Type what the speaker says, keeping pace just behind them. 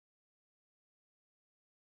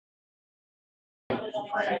Call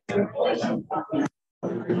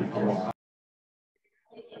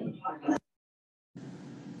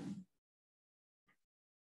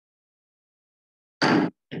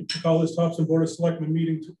this Topsham Board of Selectmen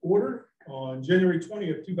meeting to order on January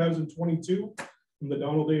 20th, 2022 from the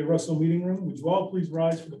Donald A. Russell meeting room. Would you all please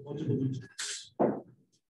rise for the Pledge of Allegiance?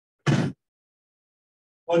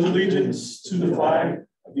 Pledge allegiance to the flag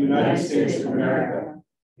of the United States of America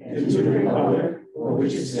and to the republic for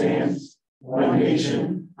which it stands, one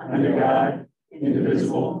nation, under God,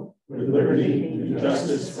 indivisible, with liberty and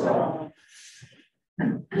justice for all.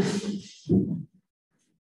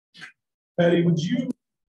 Patty, would you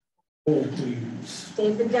please?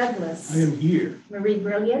 David Douglas. I am here. Marie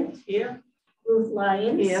Brilliant. Here. Ruth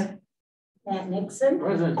Lyons. Here. Matt Nixon.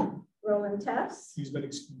 Present. Roland Tufts. He's been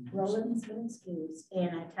excused. Roland has been excused.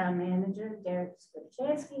 And our town manager, Derek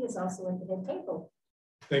Skripchansky, is also at the head table.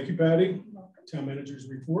 Thank you, Patty. Town manager's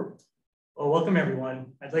report. Well, welcome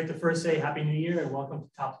everyone. I'd like to first say Happy New Year and welcome to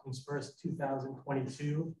Topsham's first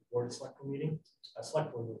 2022 Board of Selectmen meeting.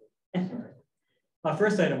 Select Board meeting. Sorry.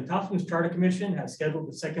 First item, Topsham's Charter Commission has scheduled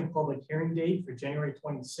the second public hearing date for January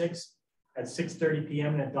 26th at 6:30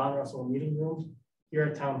 p.m. in the Don Russell meeting room here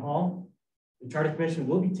at Town Hall. The Charter Commission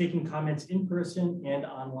will be taking comments in person and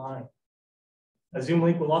online. A Zoom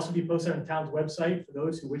link will also be posted on the town's website for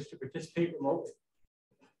those who wish to participate remotely.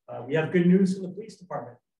 We have good news from the police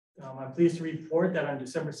department. I'm pleased to report that on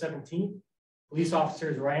December 17th, police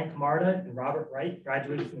officers Ryan Camarda and Robert Wright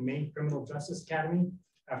graduated from the Maine Criminal Justice Academy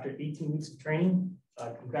after 18 weeks of training.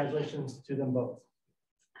 Congratulations to them both.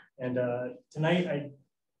 And tonight, I'd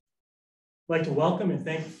like to welcome and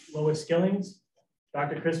thank Lois Skillings,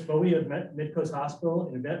 Dr. Chris Bowie of Midcoast Hospital,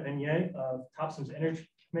 and Yvette Meunier of Topsham's Energy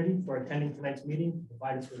Committee for attending tonight's meeting and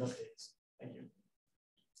provide us with updates. Thank you.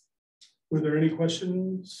 Were there any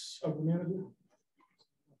questions of the manager?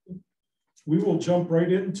 We will jump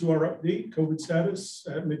right into our update, COVID status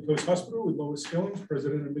at Midcoast Hospital with Lois Skillings,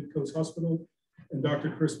 president of Midcoast Hospital, and Dr.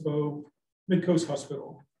 Chris Bowe, Midcoast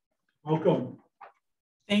Hospital. Welcome.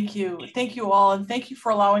 Thank you. Thank you all. And thank you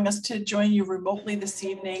for allowing us to join you remotely this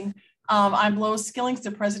evening. I'm Lois Skillings, the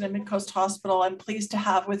president of Midcoast Hospital. I'm pleased to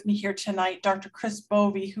have with me here tonight, Dr. Chris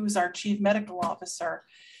Bovey, who's our chief medical officer.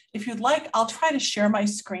 If you'd like, I'll try to share my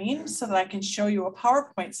screen so that I can show you a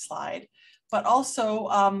PowerPoint slide. But also,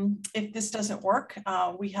 if this doesn't work,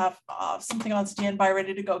 we have something on standby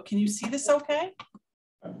ready to go. Can you see this okay?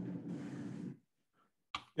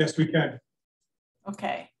 Yes, we can.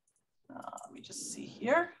 Okay. Let me just see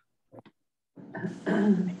here.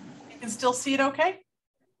 You can still see it okay?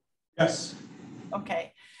 Yes.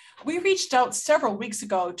 Okay. We reached out several weeks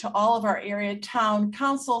ago to all of our area town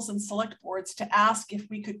councils and select boards to ask if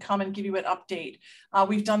we could come and give you an update.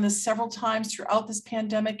 We've done this several times throughout this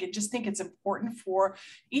pandemic and just think it's important for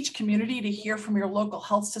each community to hear from your local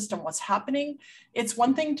health system what's happening. It's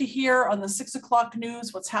one thing to hear on the 6 o'clock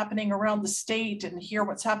news what's happening around the state and hear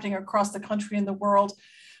what's happening across the country and the world.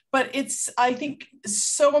 But it's, I think,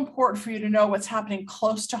 so important for you to know what's happening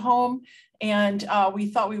close to home. And we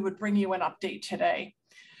thought we would bring you an update today.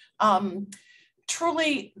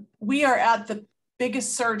 Truly, we are at the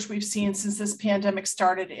biggest surge we've seen since this pandemic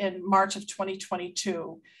started in March of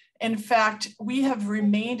 2022. In fact, we have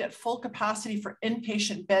remained at full capacity for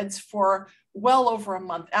inpatient beds for well over a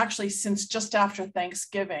month, actually since just after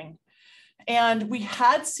Thanksgiving. And we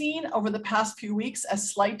had seen over the past few weeks a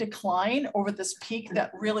slight decline over this peak that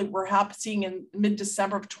really we're seeing in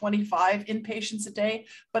mid-December of 25 inpatients a day,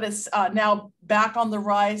 but it's now back on the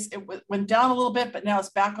rise. It went down a little bit, but now it's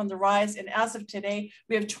back on the rise. And as of today,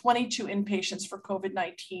 we have 22 inpatients for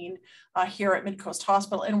COVID-19 here at Midcoast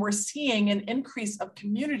Hospital. And we're seeing an increase of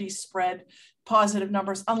community spread positive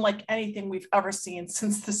numbers, unlike anything we've ever seen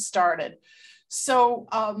since this started. So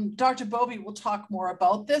Dr. Bovey will talk more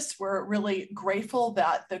about this. We're really grateful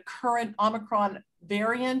that the current Omicron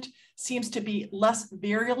variant seems to be less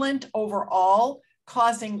virulent overall,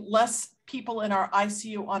 causing less people in our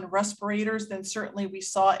ICU on respirators than certainly we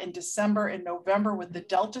saw in December and November with the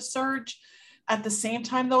Delta surge. At the same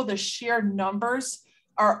time, though, the sheer numbers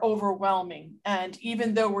are overwhelming. And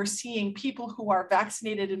even though we're seeing people who are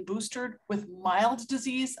vaccinated and boosted with mild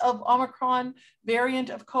disease of Omicron variant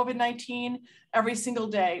of COVID-19, every single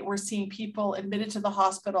day, we're seeing people admitted to the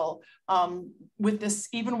hospital with this,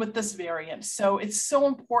 even with this variant. So it's so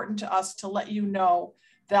important to us to let you know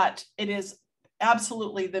that it is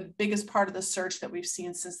absolutely the biggest part of the surge that we've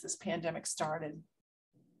seen since this pandemic started.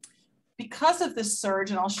 Because of this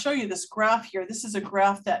surge, and I'll show you this graph here. This is a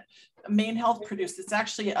graph that Maine Health produced. It's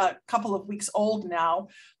actually a couple of weeks old now,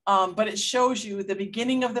 but it shows you the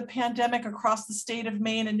beginning of the pandemic across the state of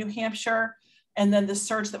Maine and New Hampshire, And then the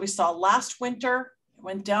surge that we saw last winter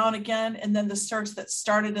went down again. And then the surge that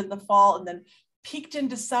started in the fall and then peaked in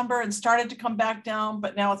December and started to come back down,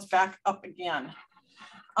 but now it's back up again.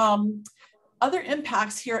 Other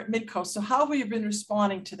impacts here at Midcoast. So how have we been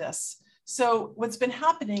responding to this? So what's been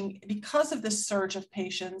happening because of this surge of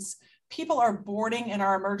patients, people are boarding in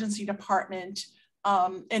our emergency department.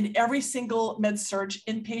 And every single med-surg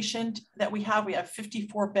inpatient that we have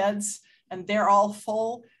 54 beds and they're all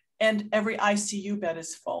full, and every ICU bed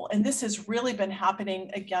is full. And this has really been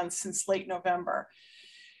happening again since late November.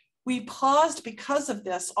 We paused because of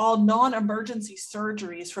this all non-emergency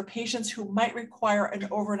surgeries for patients who might require an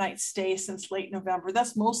overnight stay since late November.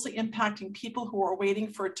 That's mostly impacting people who are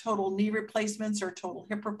waiting for total knee replacements or total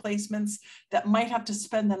hip replacements that might have to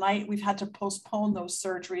spend the night. We've had to postpone those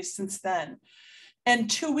surgeries since then. And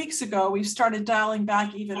 2 weeks ago, we started dialing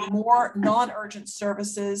back even more non-urgent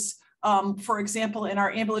services. For example, in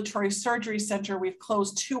our ambulatory surgery center, we've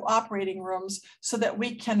closed 2 operating rooms so that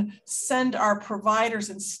we can send our providers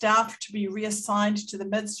and staff to be reassigned to the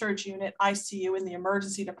med-surg unit, ICU, in the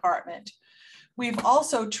emergency department. We've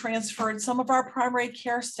also transferred some of our primary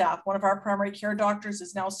care staff. One of our primary care doctors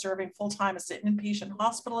is now serving full-time as an inpatient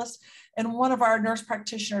hospitalist, and one of our nurse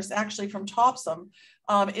practitioners, actually from Topsham,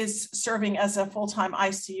 is serving as a full-time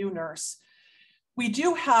ICU nurse. We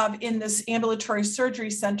do have in this ambulatory surgery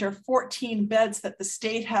center 14 beds that the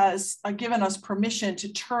state has given us permission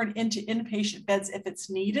to turn into inpatient beds if it's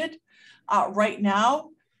needed. Right now,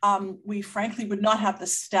 we frankly would not have the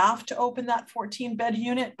staff to open that 14-bed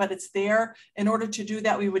unit, but it's there. In order to do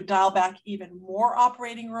that, we would dial back even more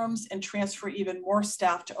operating rooms and transfer even more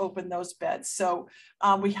staff to open those beds. So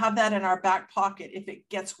we have that in our back pocket if it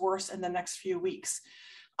gets worse in the next few weeks.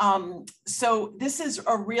 So this is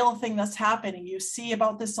a real thing that's happening. You see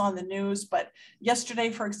about this on the news, but yesterday,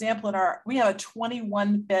 for example, we have a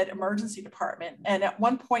 21-bed emergency department. And at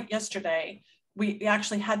one point yesterday, we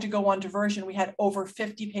actually had to go on diversion. We had over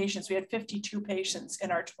 50 patients. We had 52 patients in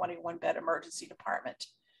our 21-bed emergency department.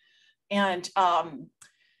 And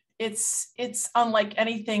it's unlike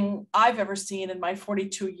anything I've ever seen in my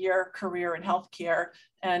 42-year career in healthcare.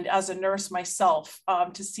 And as a nurse myself,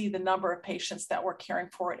 to see the number of patients that we're caring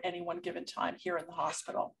for at any one given time here in the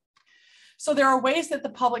hospital. So there are ways that the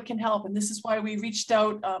public can help. And this is why we reached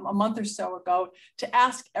out a month or so ago to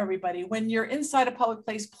ask everybody, when you're inside a public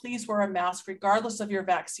place, please wear a mask, regardless of your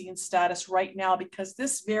vaccine status right now, because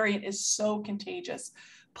this variant is so contagious.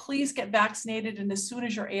 Please get vaccinated. And as soon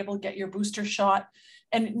as you're able, get your booster shot.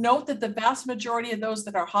 And note that the vast majority of those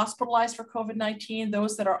that are hospitalized for COVID-19,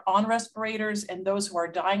 those that are on respirators, and those who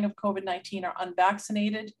are dying of COVID-19 are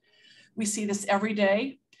unvaccinated. We see this every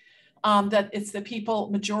day, that it's the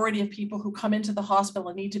majority of people who come into the hospital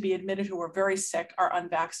and need to be admitted who are very sick are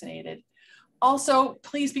unvaccinated. Also,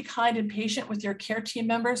 please be kind and patient with your care team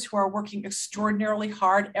members who are working extraordinarily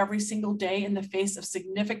hard every single day in the face of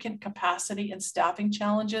significant capacity and staffing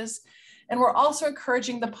challenges. And we're also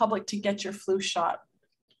encouraging the public to get your flu shot.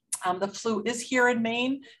 The flu is here in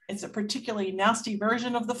Maine. It's a particularly nasty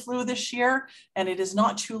version of the flu this year, and it is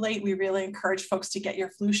not too late. We really encourage folks to get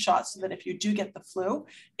your flu shot so that if you do get the flu,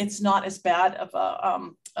 it's not as bad of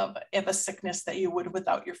a sickness that you would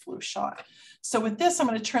without your flu shot. So with this, I'm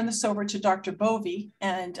going to turn this over to Dr. Bovey,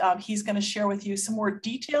 and he's going to share with you some more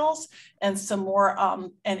details and some more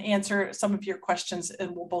and answer some of your questions,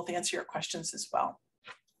 and we'll both answer your questions as well.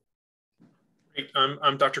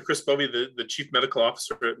 I'm Dr. Chris Bovey, the Chief Medical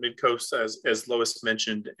Officer at Midcoast, as Lois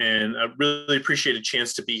mentioned, and I really appreciate a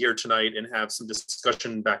chance to be here tonight and have some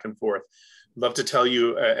discussion back and forth. I'd love to tell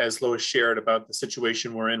you, as Lois shared, about the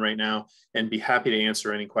situation we're in right now and be happy to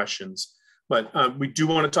answer any questions. But we do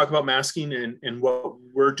want to talk about masking and what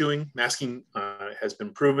we're doing. Masking has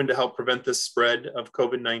been proven to help prevent the spread of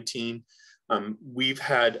COVID-19. We've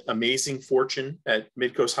had amazing fortune at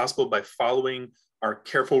Midcoast Hospital by following our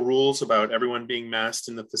careful rules about everyone being masked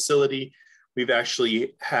in the facility. We've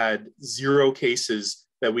actually had 0 cases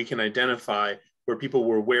that we can identify where people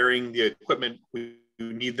were wearing the equipment we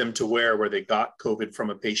need them to wear where they got COVID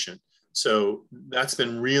from a patient. So that's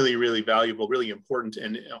been really, really valuable, really important,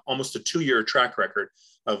 and almost a 2-year track record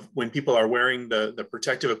of when people are wearing the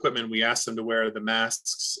protective equipment, we ask them to wear the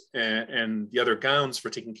masks and the other gowns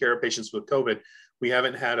for taking care of patients with COVID. We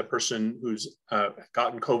haven't had a person who's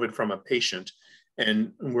gotten COVID from a patient.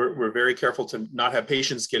 And we're very careful to not have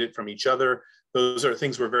patients get it from each other. Those are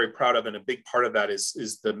things we're very proud of. And a big part of that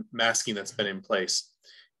is the masking that's been in place.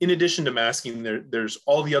 In addition to masking, there's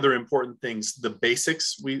all the other important things, the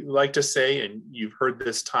basics we like to say, and you've heard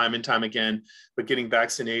this time and time again, but getting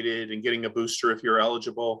vaccinated and getting a booster if you're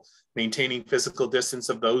eligible, maintaining physical distance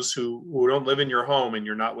of those who don't live in your home and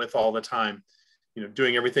you're not with all the time.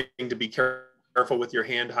 doing everything to be careful with your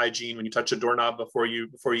hand hygiene when you touch a doorknob before you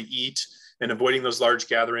eat, and avoiding those large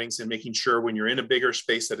gatherings, and making sure when you're in a bigger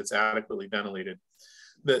space that it's adequately ventilated.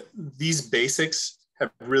 These basics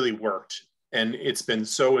have really worked. And it's been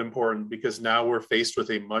so important because now we're faced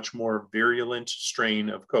with a much more virulent strain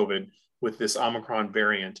of COVID with this Omicron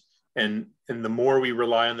variant. And the more we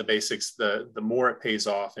rely on the basics, the more it pays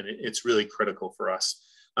off. And it's really critical for us.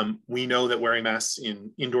 We know that wearing masks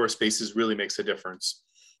in indoor spaces really makes a difference.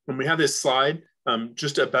 When we have this slide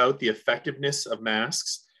just about the effectiveness of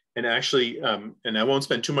masks, and actually, and I won't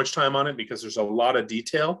spend too much time on it because there's a lot of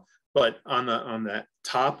detail, but on the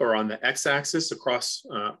top or on the x-axis across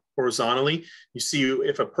horizontally, you see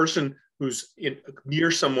if a person who's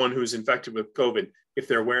near someone who's infected with COVID, if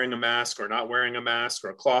they're wearing a mask or not wearing a mask, or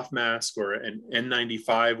a cloth mask, or an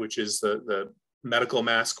N95, which is the medical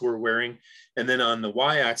mask we're wearing. And then on the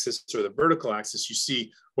y-axis or the vertical axis, you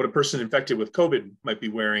see what a person infected with COVID might be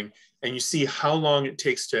wearing, and you see how long it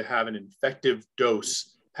takes to have an infective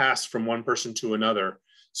dose pass from one person to another.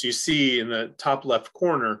 So you see in the top left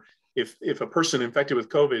corner, if a person infected with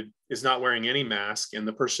COVID is not wearing any mask and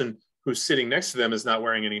the person who's sitting next to them is not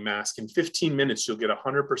wearing any mask, in 15 minutes, you'll get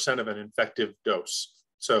 100% of an infective dose.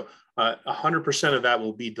 So 100% of that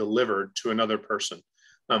will be delivered to another person.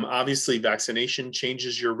 Obviously, vaccination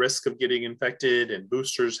changes your risk of getting infected, and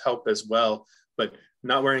boosters help as well. But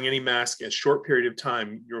not wearing any mask a short period of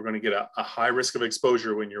time, you're going to get a high risk of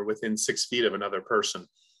exposure when you're within 6 feet of another person.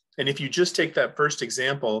 And if you just take that first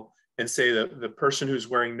example and say that the person who's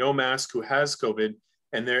wearing no mask who has COVID,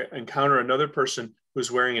 and they encounter another person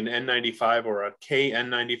who's wearing an N95 or a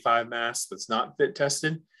KN95 mask that's not fit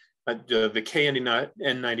tested, the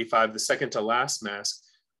KN95, the second to last mask,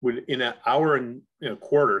 would in an hour and a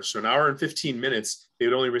quarter, so an hour and 15 minutes, they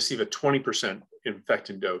would only receive a 20%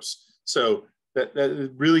 infectant dose. So that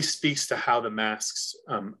really speaks to how the masks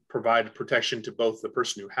provide protection to both the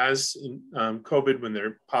person who has COVID when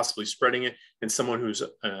they're possibly spreading it, and someone who's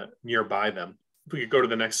nearby them. If we could go to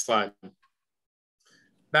the next slide.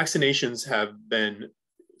 Vaccinations have been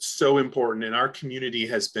so important, and our community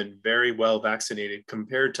has been very well vaccinated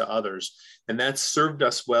compared to others. And that's served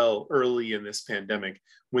us well early in this pandemic.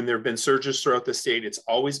 When there have been surges throughout the state, it's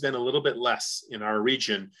always been a little bit less in our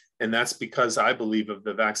region. And that's because I believe of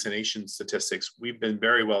the vaccination statistics. We've been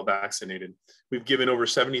very well vaccinated. We've given over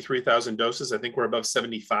 73,000 doses. I think we're above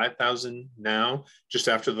 75,000 now, just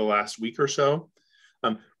after the last week or so.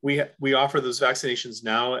 We offer those vaccinations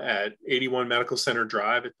now at 81 Medical Center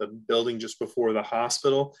Drive at the building just before the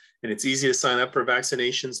hospital. And it's easy to sign up for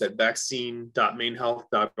vaccinations at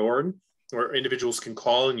vaccine.mainehealth.org, or individuals can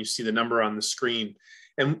call, and you see the number on the screen.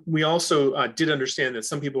 And we also did understand that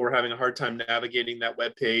some people were having a hard time navigating that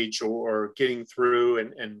webpage or getting through,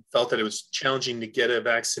 and felt that it was challenging to get a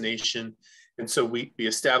vaccination. And so we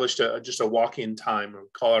established just a walk-in time, we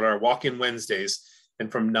call it our walk-in Wednesdays.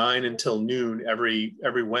 And from 9 until noon every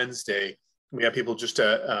Wednesday, we have people just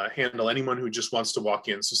to handle anyone who just wants to walk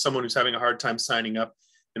in. So someone who's having a hard time signing up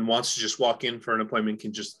and wants to just walk in for an appointment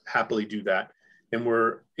can just happily do that. And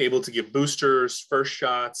we're able to give boosters, first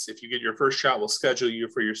shots. If you get your first shot, we'll schedule you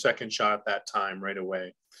for your second shot at that time right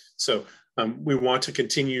away. So we want to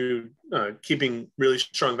continue keeping really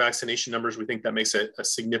strong vaccination numbers. We think that makes a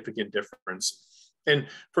significant difference. And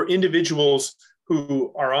for individuals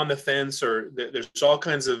who are on the fence, or there's all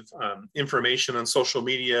kinds of information on social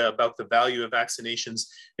media about the value of vaccinations.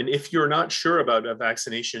 And if you're not sure about a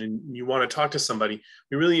vaccination and you want to talk to somebody,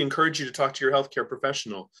 we really encourage you to talk to your healthcare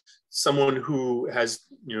professional, someone who has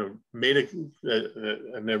made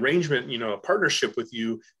an arrangement, a partnership with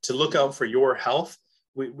you to look out for your health.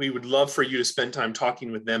 We would love for you to spend time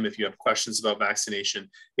talking with them if you have questions about vaccination.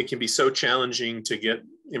 It can be so challenging to get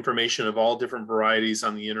information of all different varieties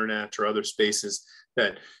on the internet or other spaces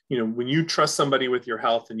that, when you trust somebody with your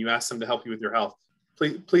health and you ask them to help you with your health,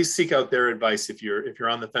 please seek out their advice if you're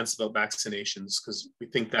on the fence about vaccinations, because we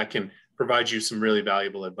think that can provide you some really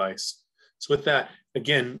valuable advice. So with that,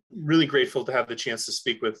 again, really grateful to have the chance to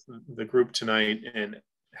speak with the group tonight, and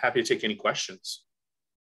happy to take any questions.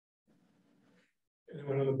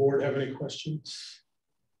 Anyone on the board have any questions?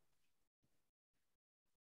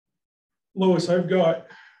 Lois, I've got,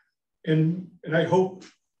 and I hope,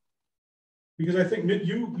 because I think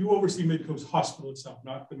you oversee Midcoast Hospital itself,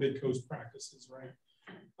 not the Midcoast practices, right?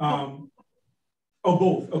 Oh,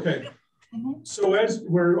 both, okay. Mm-hmm. So as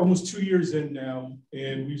we're almost 2 years in now,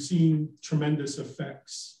 and we've seen tremendous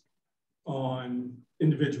effects on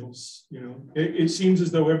individuals, it seems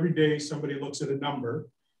as though every day somebody looks at a number.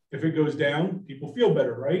 If it goes down, people feel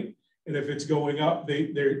better, right? And if it's going up,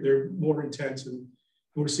 they're more intense, and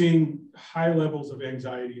we're seeing high levels of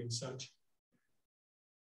anxiety and such.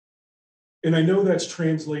 And I know that's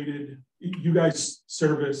translated, you guys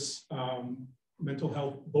service mental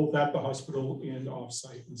health, both at the hospital and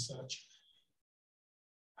offsite and such.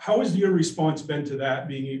 How has your response been to that,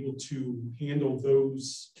 being able to handle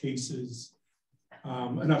those cases,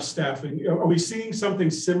 enough staffing? Are we seeing something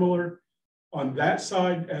similar on that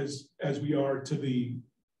side as we are to the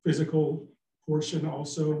physical portion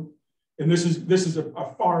also? And this is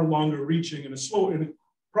a far longer reaching and a slow, and it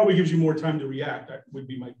probably gives you more time to react, that would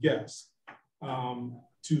be my guess,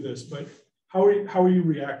 to this. But how are you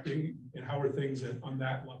reacting, and how are things on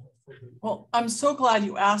that level? Well, I'm so glad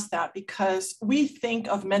you asked that, because we think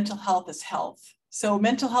of mental health as health. So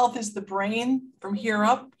mental health is the brain from here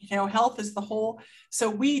up, health is the whole. So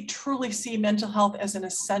we truly see mental health as an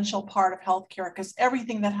essential part of healthcare, because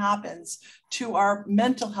everything that happens to our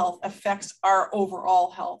mental health affects our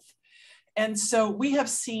overall health. And so we have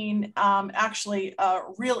seen actually a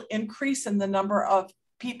real increase in the number of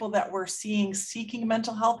people that we're seeking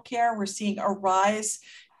mental health care. We're seeing a rise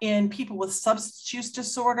in people with substance use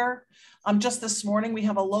disorder. Just this morning, we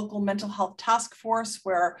have a local mental health task force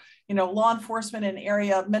where, law enforcement and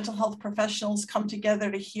area mental health professionals come together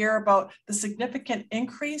to hear about the significant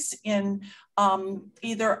increase in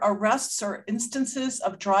either arrests or instances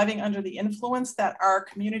of driving under the influence that our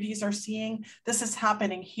communities are seeing. This is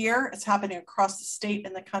happening here. It's happening across the state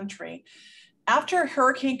and the country. After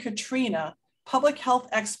Hurricane Katrina, public health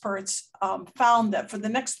experts found that for the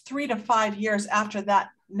next 3 to 5 years after that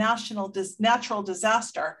natural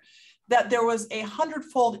disaster, that there was a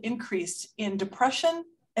 100-fold increase in depression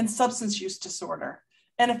and substance use disorder,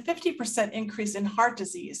 and a 50% increase in heart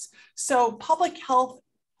disease. So public health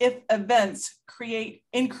events create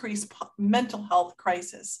increased mental health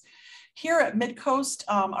crisis. Here at Midcoast,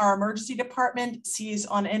 our emergency department sees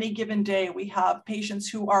on any given day, we have patients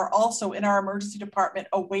who are also in our emergency department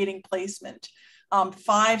awaiting placement.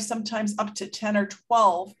 5, sometimes up to 10 or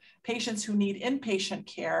 12 patients who need inpatient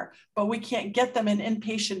care, but we can't get them an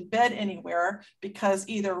inpatient bed anywhere because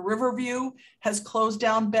either Riverview has closed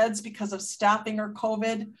down beds because of staffing or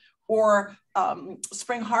COVID, or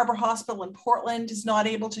Spring Harbor Hospital in Portland is not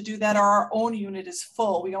able to do that, or our own unit is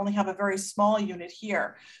full. We only have a very small unit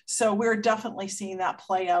here. So we're definitely seeing that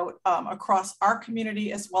play out across our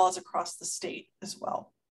community as well as across the state as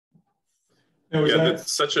well.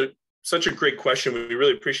 That's such a great question. We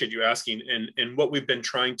really appreciate you asking. And what we've been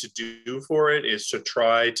trying to do for it is to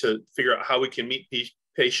try to figure out how we can meet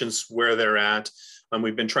patients where they're at.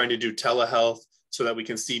 We've been trying to do telehealth so that we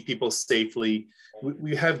can see people safely.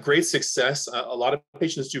 We have great success. A lot of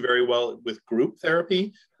patients do very well with group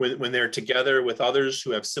therapy when they're together with others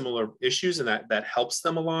who have similar issues, and that helps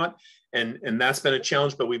them a lot. And that's been a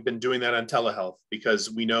challenge, but we've been doing that on telehealth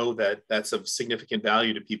because we know that that's of significant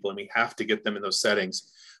value to people, and we have to get them in those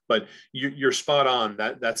settings. But you're spot on.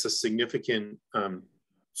 That's a significant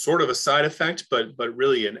sort of a side effect, but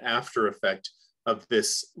really an after effect of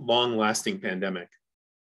this long-lasting pandemic.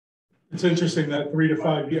 It's interesting that 3 to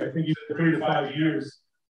 5 years. I think you said 3 to 5 years.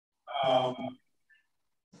 I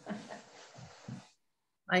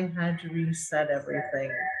had to reset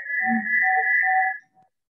everything.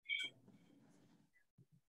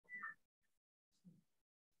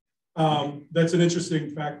 That's an interesting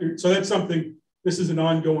factor. So that's something. This is an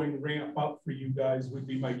ongoing ramp up for you guys, would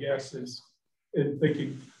be my guess, is in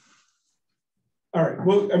thinking. All right.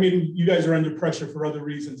 Well, I mean, you guys are under pressure for other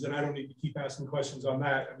reasons, and I don't need to keep asking questions on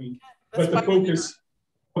that. I mean, but the focus.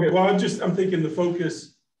 Okay. Well, I'm thinking the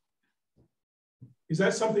focus. Is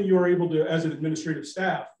that something you are able to, as an administrative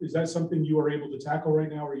staff, is that something you are able to tackle right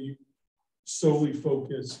now, or are you solely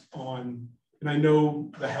focused on? And I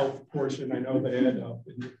know the health portion. I know the ed up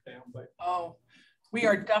and down, but. We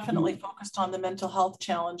are definitely focused on the mental health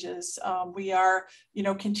challenges. We are,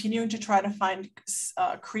 continuing to try to find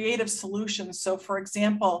creative solutions. So for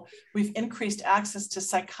example, we've increased access to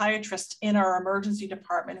psychiatrists in our emergency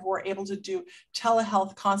department who are able to do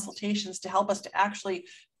telehealth consultations to help us to actually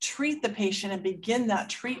treat the patient and begin that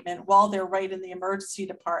treatment while they're right in the emergency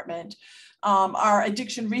department. Our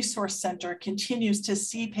Addiction Resource Center continues to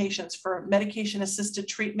see patients for medication-assisted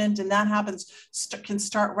treatment, and that can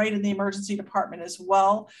start right in the emergency department as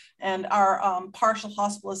well. And our partial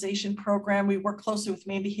hospitalization program, we work closely with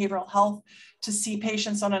Maine Behavioral Health to see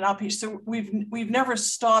patients on an outpatient. So we've never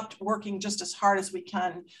stopped working just as hard as we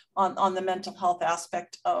can on the mental health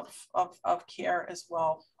aspect of care as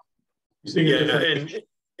well. Yeah,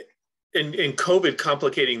 and COVID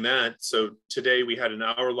complicating that. So today we had an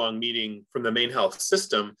hour-long meeting from the Maine Health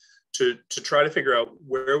System to try to figure out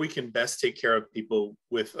where we can best take care of people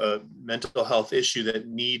with a mental health issue that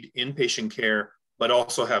need inpatient care, but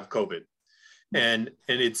also have COVID. And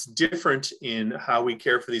it's different in how we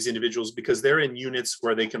care for these individuals because they're in units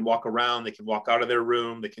where they can walk around, they can walk out of their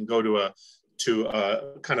room, they can go to a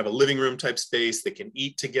kind of a living room type space, they can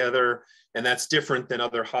eat together. And that's different than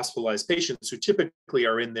other hospitalized patients who typically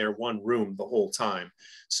are in their one room the whole time.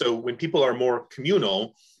 So when people are more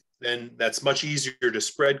communal, then that's much easier to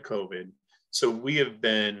spread COVID. So we have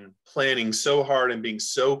been planning so hard and being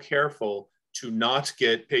so careful to not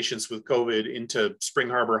get patients with COVID into Spring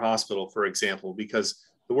Harbor Hospital, for example, because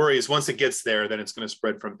the worry is once it gets there, then it's going to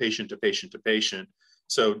spread from patient to patient to patient.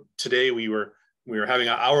 So today we were having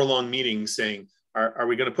an hour-long meeting saying, are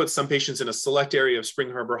we going to put some patients in a select area of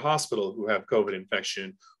Spring Harbor Hospital who have COVID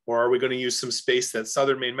infection? Or are we going to use some space that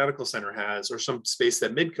Southern Maine Medical Center has or some space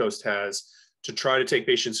that Midcoast has to try to take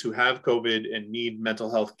patients who have COVID and need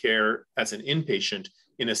mental health care as an inpatient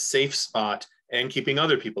in a safe spot and keeping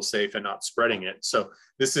other people safe and not spreading it. So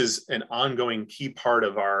this is an ongoing key part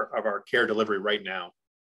of our care delivery right now.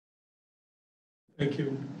 Thank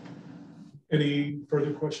you. Any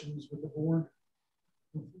further questions with the board?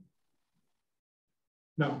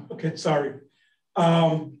 No, okay, sorry.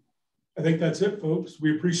 I think that's it, folks.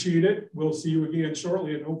 We appreciate it. We'll see you again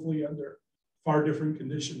shortly and hopefully under far different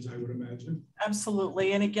conditions, I would imagine.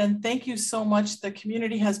 Absolutely. And again, thank you so much. The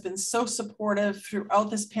community has been so supportive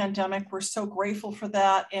throughout this pandemic. We're so grateful for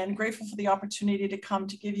that and grateful for the opportunity to come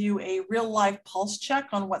to give you a real live pulse check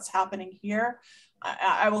on what's happening here.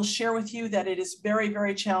 I will share with you that it is very,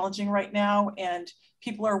 very challenging right now, and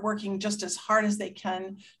people are working just as hard as they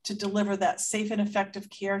can to deliver that safe and effective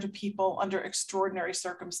care to people under extraordinary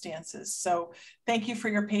circumstances. So thank you for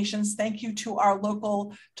your patience. Thank you to our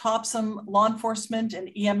local Topsham law enforcement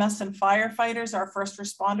and EMS and firefighters. Our first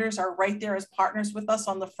responders are right there as partners with us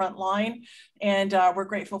on the front line. And we're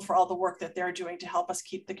grateful for all the work that they're doing to help us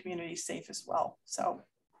keep the community safe as well. So.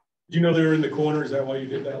 Do you know they were in the corner? Is that why you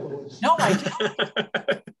did that, Lois? No, I didn't.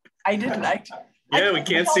 I didn't. Yeah, we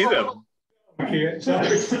can't see them. Okay, sorry.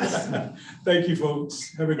 Thank you,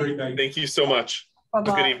 folks. Have a great night. Thank you so much.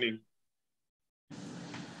 Bye-bye. Good evening.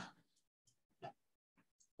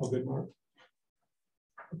 Oh, good, Mark.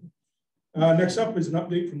 Next up is an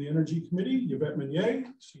update from the Energy Committee. Yvette Meunier,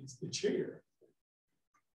 she's the chair.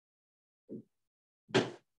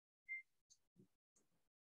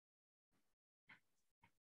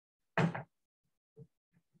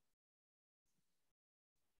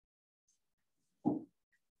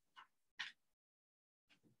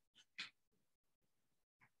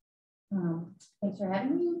 Thanks for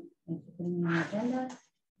having me. Thanks for putting me on the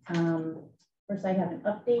agenda. First, I have an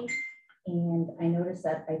update, and I noticed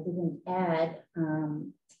that I didn't add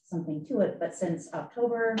something to it, but since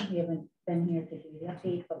October, we haven't been here to do the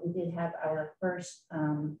update, but we did have our first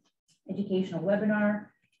educational webinar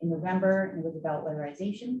in November, and it was about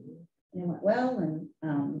weatherization, and it went well, and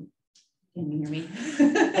can you hear me?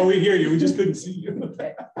 Oh, we hear you, we just couldn't see you.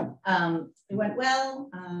 Okay. It went well,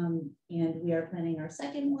 and we are planning our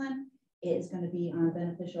second one. It is going to be on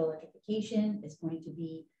beneficial electrification. It's going to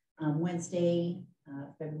be Wednesday,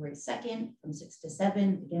 February 2nd from 6 to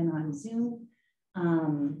 7, again on Zoom.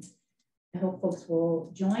 I hope folks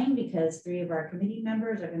will join because 3 of our committee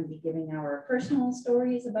members are going to be giving our personal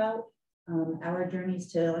stories about our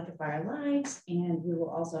journeys to electrify our lives. And we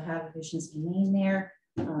will also have Efficiency Maine there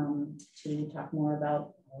to talk more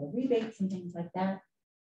about rebates and things like that.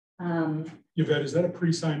 Yvette, is that a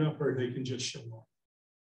pre-sign up or they can just show up?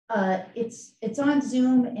 It's on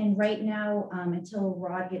Zoom, and right now, until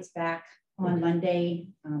Rod gets back on Monday,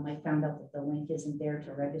 I found out that the link isn't there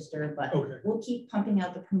to register, but we'll keep pumping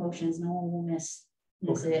out the promotions. No one will miss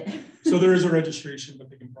it. So there is a registration, but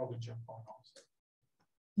they can probably jump on also.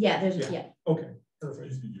 Yeah, there's Okay,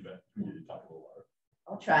 perfect.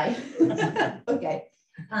 I'll try. Okay.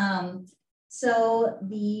 So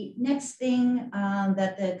the next thing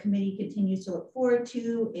that the committee continues to look forward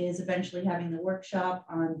to is eventually having the workshop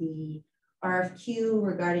on the RFQ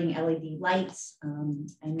regarding LED lights.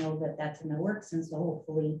 I know that that's in the works, and so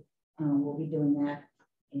hopefully we'll be doing that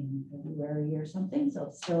in February or something. So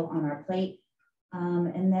it's still on our plate.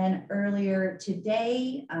 And then earlier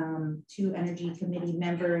today, 2 energy committee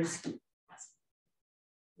members.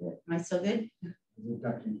 Am I still good?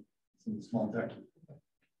 Small ducky.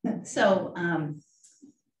 So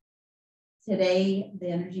today, the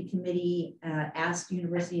Energy Committee asked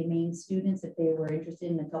University of Maine students if they were interested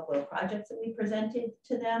in a couple of projects that we presented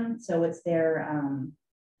to them. So it's their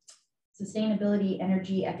Sustainability,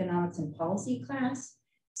 Energy, Economics, and Policy class.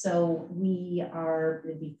 So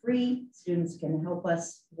it'd be free. Students can help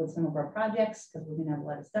us with some of our projects because we're gonna have a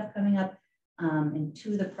lot of stuff coming up. And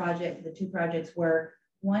the two projects were,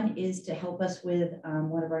 one is to help us with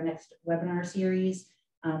one of our next webinar series.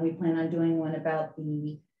 We plan on doing one about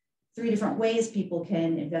the 3 different ways people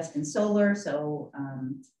can invest in solar. So,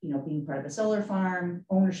 being part of a solar farm,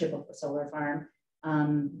 ownership of a solar farm,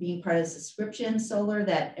 being part of subscription solar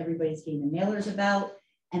that everybody's getting the mailers about,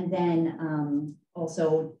 and then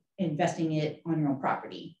also investing it on your own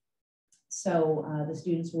property. So the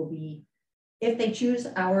students will be, if they choose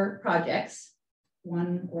our projects,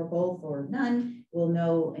 one or both or none, we'll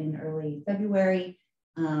know in early February.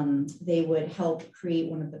 They would help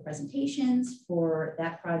create one of the presentations for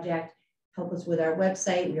that project, help us with our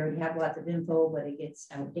website. We already have lots of info, but it gets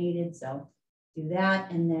outdated. So do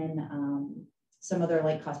that. And then some other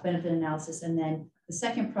like cost benefit analysis. And then the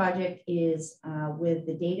second project is with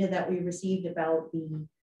the data that we received about the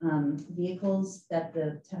vehicles, that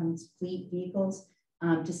the town's fleet vehicles,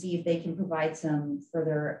 to see if they can provide some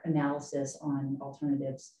further analysis on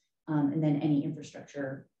alternatives, and then any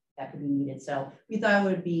infrastructure that could be needed. So we thought it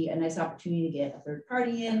would be a nice opportunity to get a third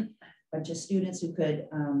party in, a bunch of students who could,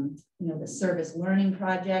 the service learning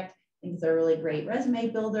project, I think it's a really great resume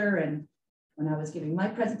builder. And when I was giving my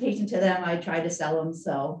presentation to them, I tried to sell them.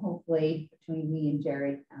 So hopefully between me and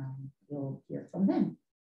Jared, you'll hear from them.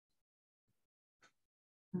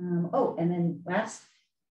 And then last,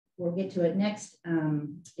 we'll get to it next,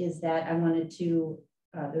 is that I wanted to,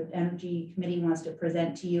 the Energy Committee wants to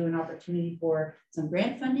present to you an opportunity for some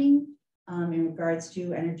grant funding in regards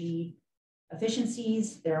to energy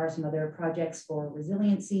efficiencies. There are some other projects for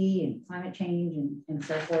resiliency and climate change and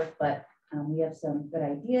so forth, but we have some good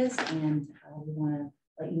ideas, and we want to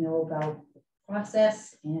let you know about the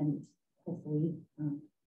process and hopefully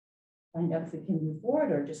find out if we can move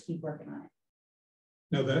forward or just keep working on it.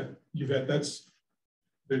 Now that that's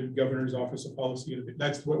the governor's office of policy.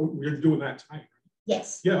 That's what we're doing that time.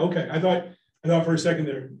 Yes. Yeah. Okay. I thought for a second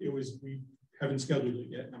there it was, we haven't scheduled it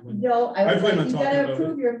yet. No, I was like, you got to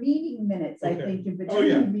approve it. your meeting minutes. Okay. I think in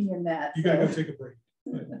between me and that. You gotta go take a break.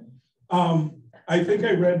 I think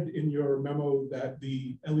I read in your memo that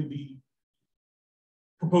the LED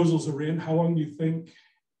proposals are in. How long do you think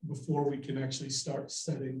before we can actually start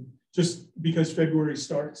setting? Just because February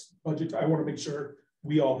starts budget, I want to make sure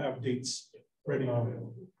we all have dates ready.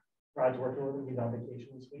 Rod's working with him. He's on vacation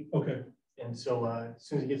this week. Okay. And so as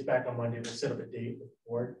soon as he gets back on Monday, we'll set up a date with the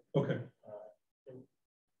board. Okay.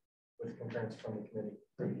 With concurrence from the committee.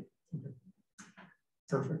 Okay.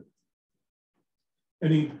 Perfect.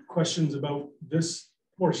 Any questions about this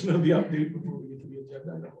portion of the update before we get to the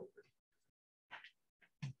agenda?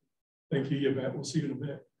 Thank you, Yvette. We'll see you in a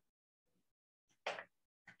bit.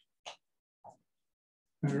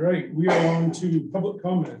 All right, we are on to public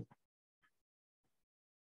comment.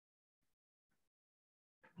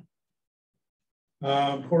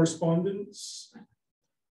 Correspondence.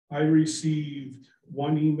 I received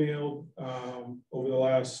one email over the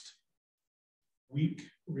last week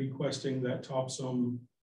requesting that Topsham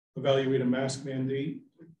evaluate a mask mandate.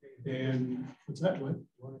 And what's that one?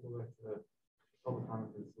 You want to go back to the public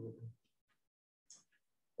comment?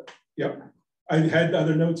 Yep. I had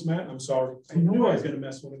other notes, Matt. I'm sorry. I knew I was going to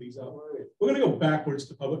mess one of these up. We're going to go backwards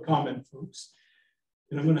to public comment, folks.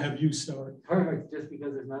 And I'm going to have you start. Perfect. Just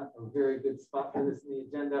because there's not a very good spot for this in the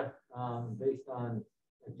agenda, based on,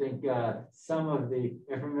 I think, some of the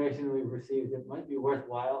information we've received, it might be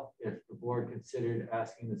worthwhile if the board considered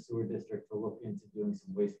asking the sewer district to look into doing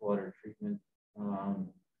some wastewater treatment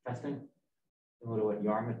testing, similar to what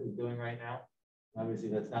Yarmouth is doing right now. Obviously,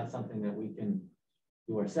 that's not something that we can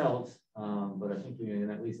do ourselves, but I think we can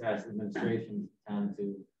at least ask the administration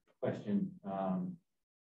to question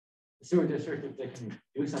the sewer district if they can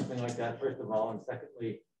do something like that, first of all, and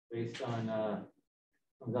secondly, based on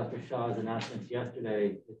Dr. Shaw's announcements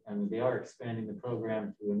yesterday, I mean, they are expanding the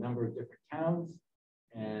program to a number of different towns,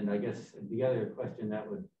 and I guess the other question that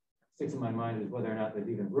would stick in my mind is whether or not there's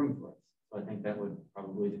even room for it. So I think that would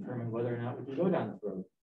probably determine whether or not we can go down this road.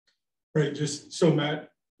 Right, just so Matt,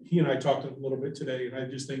 he and I talked a little bit today, and I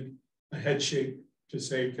just think a head shake to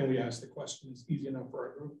say, can we ask the question is easy enough for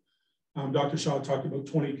our group. Dr. Shaw talked about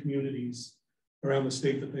 20 communities around the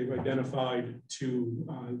state that they've identified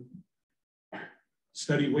to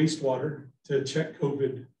study wastewater to check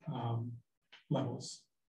COVID levels.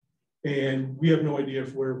 And we have no idea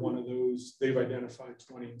if we're one of those. They've identified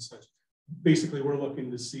 20 and such. Basically, we're looking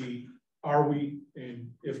to see, are we, and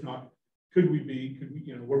if not, could we be,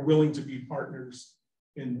 we're willing to be partners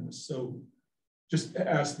in this. So just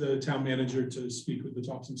ask the town manager to speak with the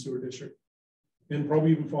Topsham Sewer District and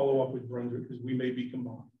probably even follow up with Brunswick because we may be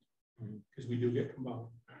combined because we do get combined.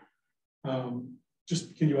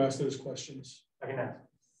 Just can you ask those questions? I can ask.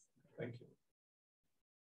 Thank you.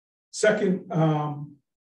 Second,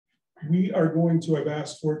 We are going to, I've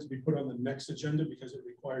asked for it to be put on the next agenda because it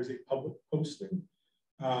requires a public posting.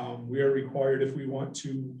 We are required, if we want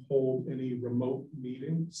to hold any remote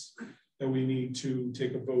meetings, that we need to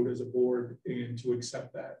take a vote as a board and to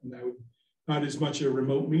accept that. And that would not as much a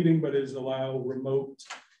remote meeting, but is allow remote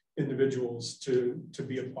individuals to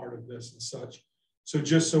be a part of this and such. So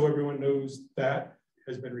just so everyone knows, that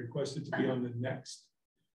has been requested to be on the next,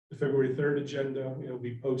 the February 3rd agenda. It'll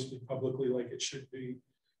be posted publicly like it should be.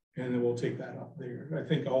 And then we'll take that up there. I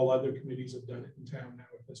think all other committees have done it in town now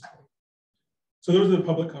at this point. So those are the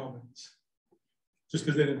public comments, just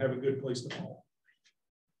because they didn't have a good place to fall.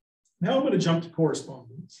 Now I'm going to jump to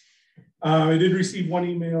correspondence. I did receive one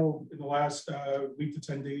email in the last week to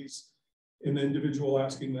 10 days, an individual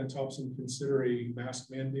asking that Topsham consider a mask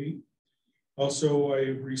mandate. Also,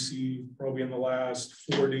 I've received probably in the last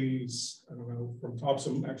 4 days, I don't know, from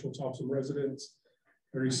Topsham, actual Topsham residents,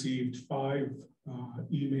 I received 5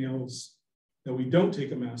 emails that we don't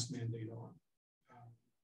take a mask mandate on.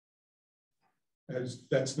 As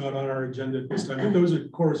that's not on our agenda at this time, but those are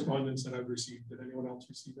correspondence that I've received. Did anyone else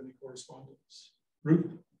receive any correspondence? Ruth?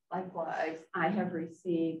 Likewise, I have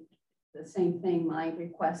received the same thing. My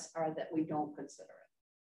requests are that we don't consider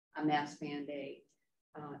it a mask mandate.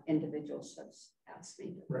 Individuals have asked me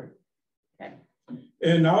to. Right. Okay.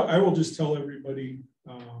 And I will just tell everybody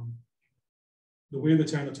the way the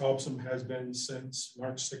town of Topsham has been since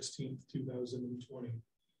March 16th, 2020,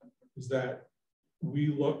 is that we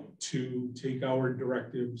look to take our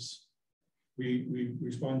directives. We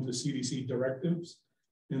respond to CDC directives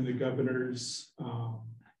and the governor's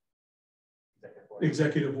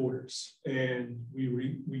executive orders. And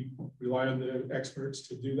we rely on the experts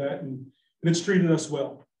to do that. And it's treated us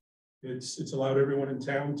well. It's allowed everyone in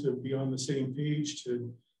town to be on the same page,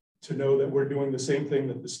 to know that we're doing the same thing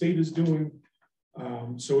that the state is doing.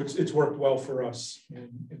 So it's worked well for us. And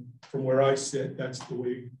from where I sit, that's the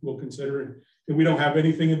way we'll consider it. And we don't have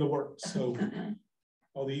anything in the works. So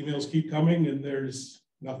all the emails keep coming and there's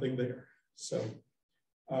nothing there. So,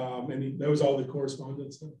 and that was all the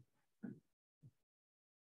correspondence then.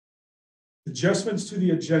 Adjustments to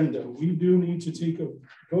the agenda. We do need to take a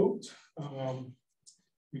vote.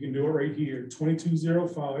 We can do it right here.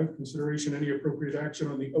 2205, consideration any appropriate action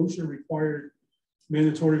on the OSHA required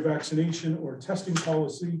mandatory vaccination or testing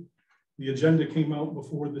policy. The agenda came out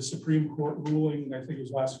before the Supreme Court ruling, I think it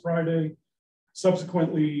was last Friday.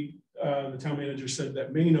 Subsequently, the town manager said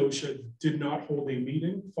that Maine OSHA did not hold a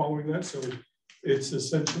meeting following that. So it's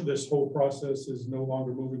essential, this whole process is no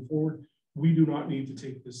longer moving forward. We do not need to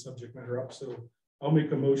take this subject matter up. So I'll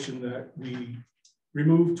make a motion that we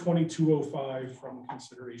remove 2205 from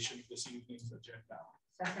consideration of this evening's agenda.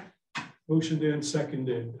 Second. Motion and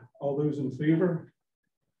seconded. All those in favor?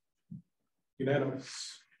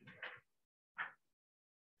 Unanimous.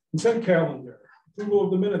 Consent calendar. Approval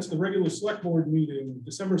of the minutes of the regular select board meeting,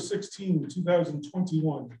 December 16,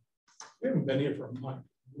 2021. We haven't been here for a month.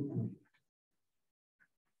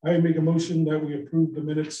 I make a motion that we approve the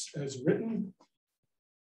minutes as written.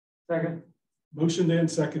 Second. Motion and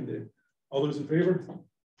seconded. All those in favor?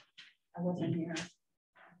 I wasn't here.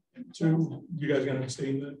 2. You guys gonna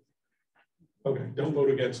abstain then? Okay, don't vote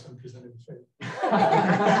against them because I didn't say.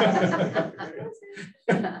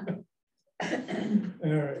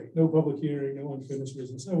 All right, no public hearing, no unfinished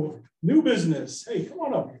business. So new business. Hey, come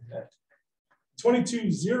on up.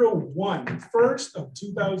 2201, 1st of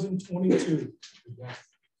 2022.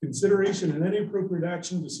 Consideration and any appropriate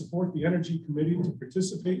action to support the Energy Committee to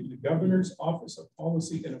participate in the Governor's Office of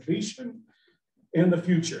Policy Innovation and the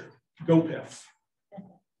Future. Go PIF.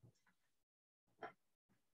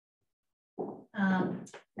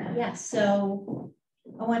 Yes, so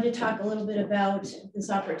I wanted to talk a little bit about this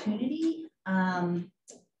opportunity.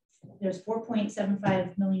 There's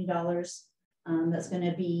 $4.75 million that's going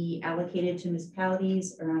to be allocated to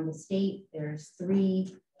municipalities around the state. There's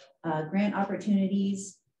 3 grant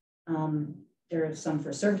opportunities. There are some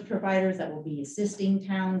for service providers that will be assisting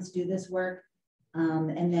towns do this work.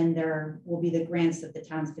 And then there will be the grants that the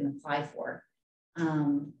towns can apply for.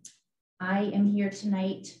 I am here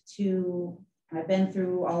tonight I've been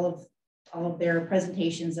through all of their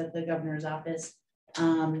presentations at the governor's office.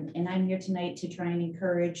 And I'm here tonight to try and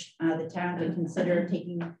encourage the town to consider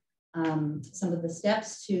taking some of the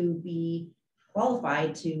steps to be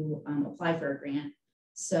qualified to apply for a grant.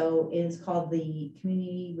 So it is called the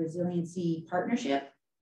Community Resiliency Partnership.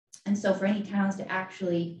 And so for any towns to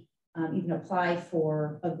actually even apply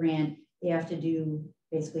for a grant, they have to do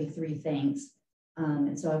basically 3 things.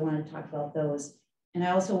 And so I wanted to talk about those. And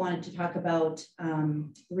I also wanted to talk about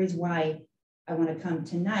the reason why I want to come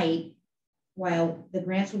tonight while the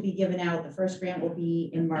grants will be given out, the first grant will be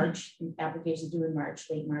in March, applications due in March,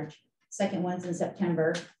 late March. Second one's in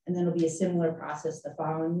September, and then it'll be a similar process the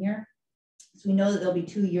following year. So we know that there'll be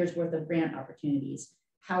 2 years worth of grant opportunities.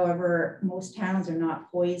 However, most towns are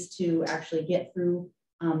not poised to actually get through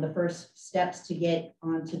the first steps to get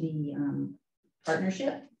onto the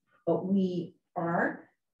partnership, but we are,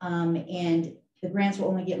 and the grants will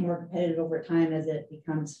only get more competitive over time as it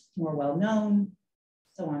becomes more well-known,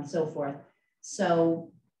 so on and so forth.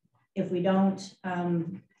 So if we don't,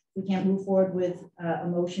 we can't move forward with a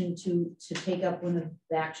motion to take up one of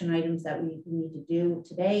the action items that we need to do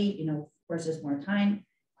today. You know, of course, there's more time,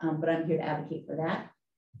 but I'm here to advocate for that.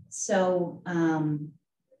 So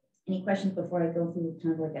any questions before I go through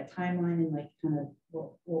kind of like a timeline and like kind of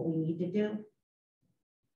what we need to do?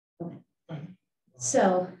 Okay.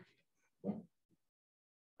 So, yeah.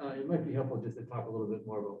 It might be helpful just to talk a little bit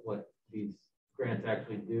more about what these grants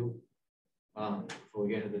actually do before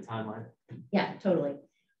we get into the timeline. Yeah, totally.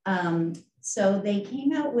 So they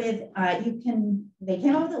came out with, they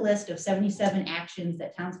came out with a list of 77 actions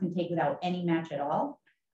that towns can take without any match at all.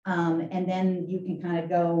 And then you can kind of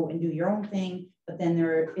go and do your own thing, but then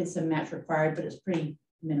there is some match required, but it's pretty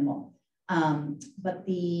minimal. But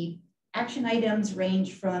the action items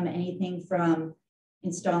range from anything from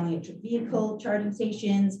installing electric vehicle charging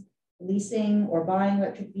stations, leasing or buying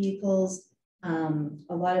electric vehicles,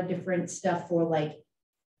 a lot of different stuff for like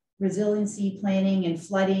resiliency planning and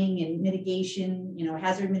flooding and mitigation, you know,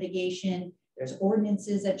 hazard mitigation. There's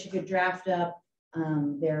ordinances that you could draft up.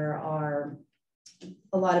 There are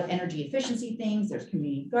a lot of energy efficiency things. There's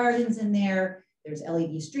community gardens in there. There's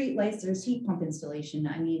LED street lights. There's heat pump installation.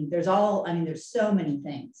 I mean, there's so many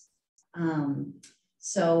things.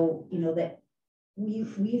 So, you know, that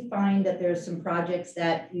we find that there's some projects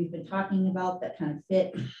that we've been talking about that kind of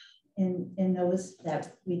fit in those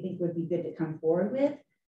that we think would be good to come forward with.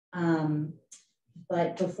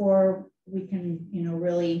 But before we can, you know,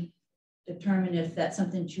 really determine if that's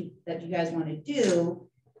something that you guys want to do,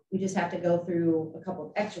 we just have to go through a couple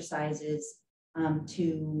of exercises to,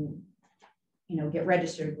 you know, get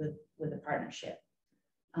registered with a partnership.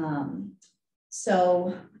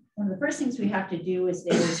 So one of the first things we have to do is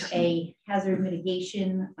there's a hazard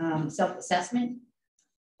mitigation self-assessment.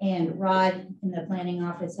 And Rod in the planning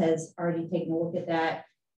office has already taken a look at that.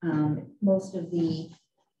 Most of the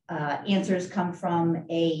answers come from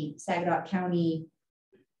a Saginaw County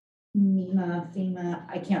FEMA,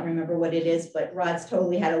 I can't remember what it is, but Rod's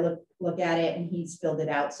totally had a look at it and he's filled it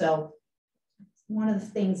out. So one of the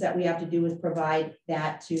things that we have to do is provide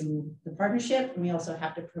that to the partnership, and we also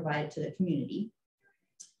have to provide it to the community.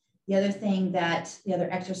 The other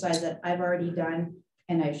exercise that I've already done,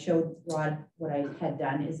 and I showed Rod what I had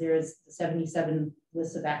done, is there's 77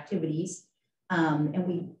 lists of activities.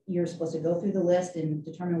 And you're supposed to go through the list and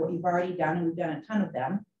determine what you've already done, and we've done a ton of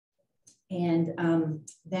them. And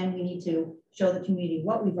then we need to show the community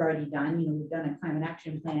what we've already done. You know, we've done a climate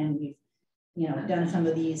action plan. We've, you know, done some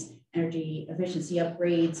of these energy efficiency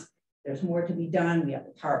upgrades. There's more to be done. We have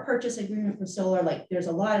the power purchase agreement for solar. Like there's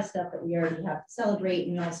a lot of stuff that we already have to celebrate.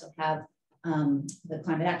 And we also have the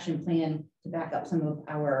climate action plan to back up some of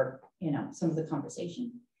our, you know, some of the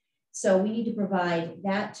conversation. So we need to provide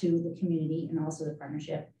that to the community and also the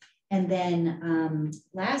partnership. And then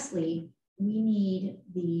lastly, we need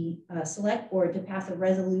the select board to pass a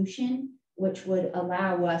resolution which would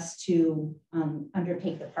allow us to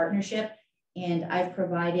undertake the partnership. And I've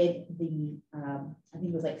provided the, I think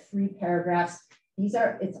it was like 3 paragraphs.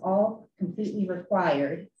 It's all completely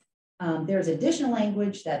required. There's additional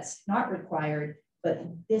language that's not required, but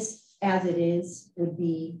this as it is would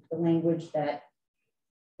be the language that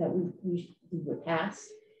we would pass.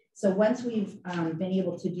 So once we've been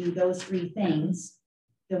able to do those 3 things,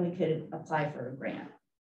 then we could apply for a grant.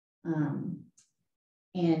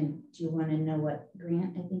 And do you want to know what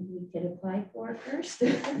grant I think we could apply for first?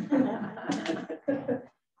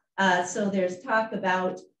 So there's talk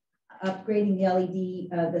about upgrading the LED,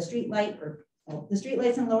 the street light, or the street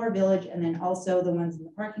lights in Lower Village, and then also the ones in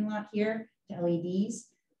the parking lot here to LEDs.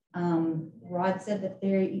 Rod said that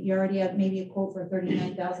you already have maybe a quote for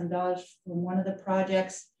 $39,000 from one of the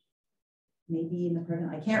projects. Maybe in the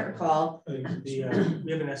present, I can't recall. We have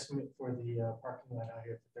an estimate for the parking lot out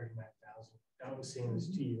here for $39,000. That was seen as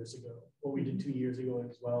 2 years ago. What we did 2 years ago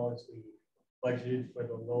as well is we budgeted for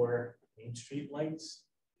the lower Main Street lights,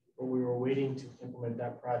 but we were waiting to implement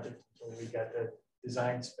that project until we got the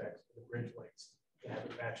design specs for the bridge lights to have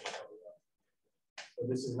it matching covered up. So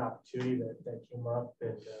this is an opportunity that came up,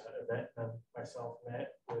 and Yvette and myself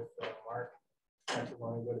met with Mark not too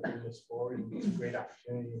long ago to bring this forward. And it's a great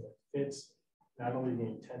opportunity that fits not only the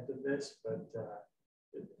intent of this, but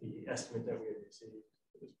the estimate that we have received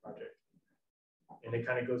for this project. And it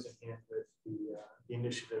kind of goes in hand with the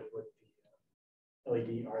initiative with the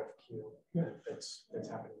LED RFQ that's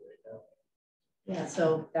happening right now. Yeah,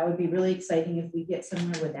 so that would be really exciting if we get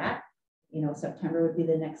somewhere with that. You know, September would be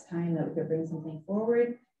the next time that we could bring something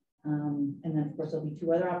forward. And then of course there'll be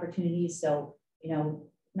 2 other opportunities. So, you know,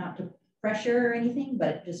 not to pressure or anything, but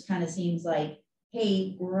it just kind of seems like,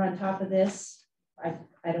 hey, we're on top of this.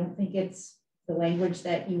 I don't think it's the language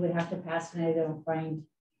that you would have to pass tonight. I don't find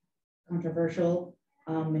controversial.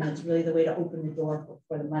 And it's really the way to open the door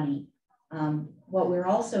for the money. What we're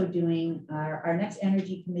also doing, our next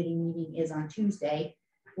energy committee meeting is on Tuesday,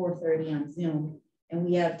 4:30 on Zoom. And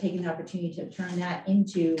we have taken the opportunity to turn that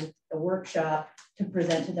into a workshop to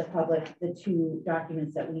present to the public the 2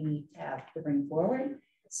 documents that we need to have to bring forward.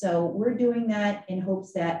 So we're doing that in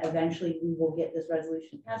hopes that eventually we will get this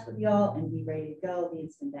resolution passed with y'all and be ready to go the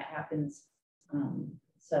instant that happens.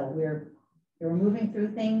 So we're moving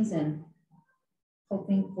through things and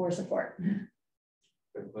hoping for support.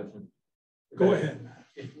 Good question. Go ahead.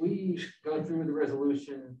 If we go through the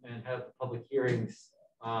resolution and have public hearings,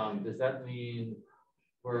 does that mean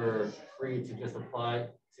we're free to just apply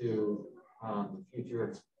to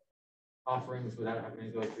future offerings without having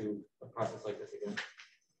to go through a process like this again?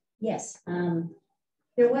 Yes,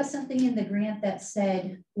 there was something in the grant that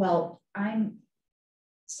said, well,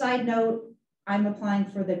 side note, I'm applying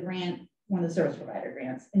for the grant, one of the service provider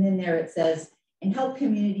grants. And in there it says, and help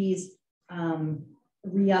communities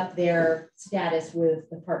re-up their status with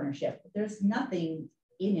the partnership. There's nothing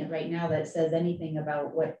in it right now that says anything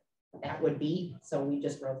about what that would be. So we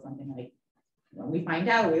just wrote something like, when we find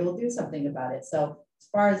out, we will do something about it. So as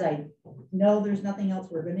far as I know, there's nothing else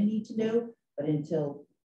we're going to need to do, but until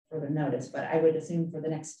further notice. But I would assume for the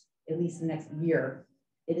next, at least the next year,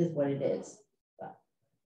 it is what it is. But.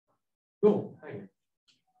 Cool. Thank you.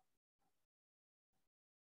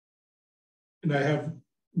 And I have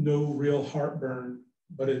no real heartburn,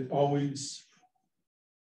 but it always,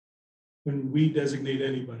 when we designate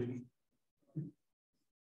anybody,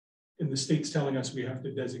 and the state's telling us we have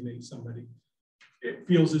to designate somebody, it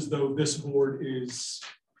feels as though this board is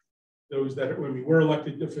those that are, when we were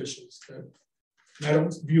elected officials. And I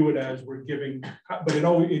don't view it as we're giving, but it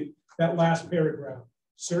always, that last paragraph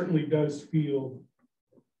certainly does feel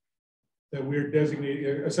that we're designating,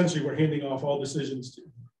 essentially we're handing off all decisions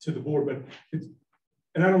to the board, but it's,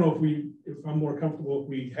 and I don't know if I'm more comfortable if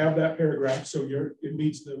we have that paragraph so it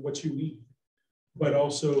meets what you need, but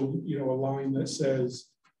also, you know, a line that says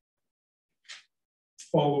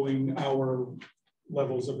following our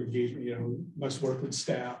levels of engagement, you know, must work with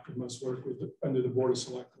staff and must work with under the board of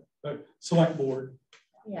select board.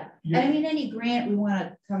 Yeah, and I mean, any grant we want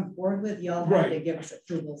to come forward with, y'all have to give us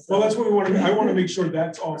approval. So. Well, that's what we want to. I want to make sure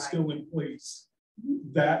that's all still in place.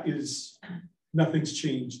 That is, nothing's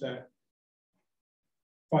changed. That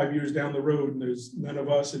 5 years down the road, and there's none of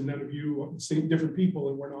us and none of you, same different people,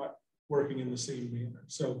 and we're not working in the same manner.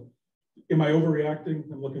 So, am I overreacting?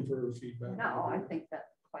 I'm looking for feedback. No, I think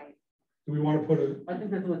that's quite. Do we want to put a? I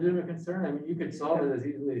think that's a legitimate concern. I mean, you could solve it as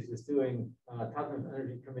easily as just doing Town of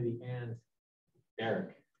Energy Committee and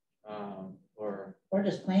Derek, or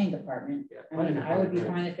just planning department. Yeah, I mean, I would be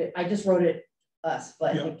fine if it. I just wrote it us,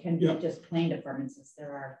 but yeah, it can be just planning department since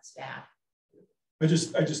there are staff. I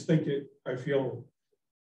just think it. I feel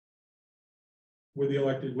we're the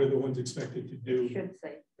elected. We're the ones expected to do. Should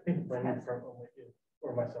say. I think the planning department might do,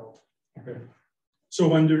 or myself. Okay.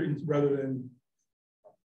 So rather than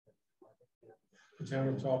the town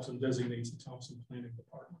of Topsham designates the Topsham Planning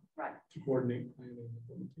Department to coordinate planning and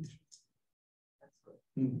implementation. That's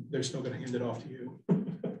good. They're still going to hand it off to you.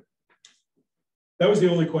 That was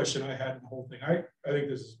the only question I had in the whole thing. I think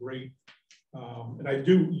this is great. And I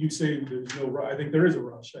do, you say there's no rush. I think there is a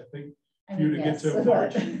rush. I think for you to get to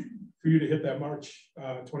March, for you to hit that March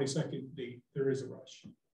 22nd date, there is a rush.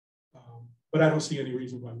 But I don't see any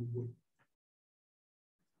reason why we wouldn't.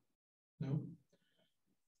 No.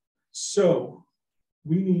 So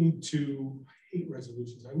we need to hate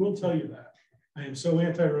resolutions. I will tell you that. I am so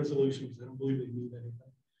anti-resolution because I don't believe they mean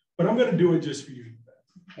anything. But I'm going to do it just for you.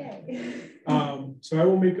 Okay. So I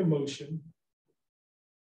will make a motion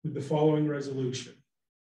with the following resolution.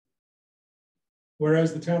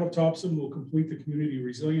 Whereas the town of Topsham will complete the Community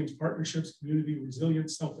Resilience Partnerships Community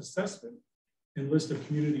Resilience Self-Assessment and list of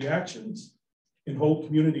community actions, and hold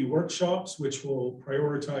community workshops, which will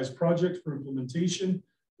prioritize projects for implementation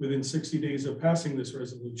within 60 days of passing this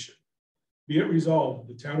resolution. Be it resolved,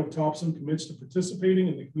 the town of Topsham commits to participating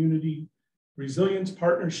in the Community Resilience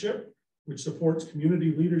Partnership, which supports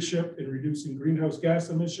community leadership in reducing greenhouse gas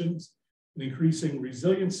emissions and increasing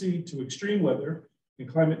resiliency to extreme weather and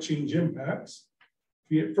climate change impacts.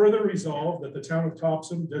 Be it further resolved that the town of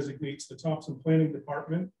Topsham designates the Topsham Planning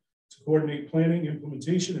Department to coordinate planning,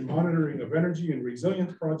 implementation, and monitoring of energy and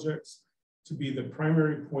resilience projects to be the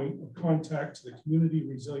primary point of contact to the Community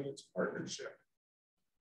Resilience Partnership.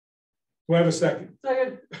 Do I have a second?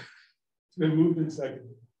 Second. It's been moved and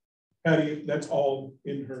seconded. Patty, that's all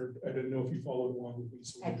in her. I didn't know if you followed along with me.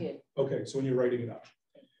 So I did. Okay, so when you're writing it up.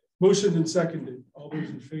 Motion and seconded. All those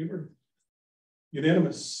in favor?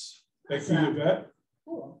 Unanimous. Thank you, Yvette.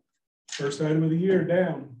 Cool. First item of the year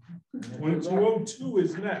down. 2202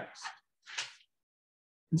 is next.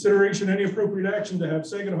 Consideration any appropriate action to have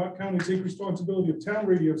Saginaw County take responsibility of town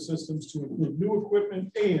radio systems to include new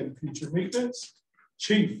equipment and future maintenance.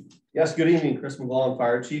 Chief. Yes, good evening, Chris McGlaughlin,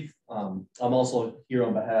 Fire Chief. I'm also here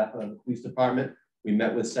on behalf of the Police Department. We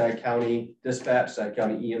met with Sag County Dispatch, Sag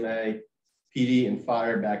County EMA, PD, and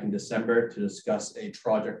Fire back in December to discuss a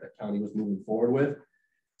project that county was moving forward with.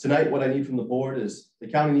 Tonight, what I need from the board is the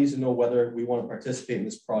county needs to know whether we want to participate in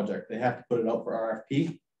this project. They have to put it out for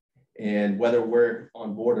RFP, and whether we're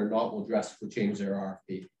on board or not will drastically change their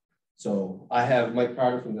RFP. So I have Mike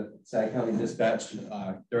Carter from the Sag County Dispatch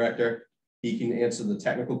Director. He can answer the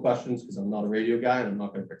technical questions because I'm not a radio guy and I'm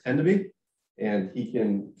not going to pretend to be. And he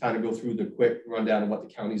can kind of go through the quick rundown of what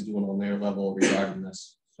the county's doing on their level regarding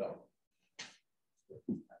this. So.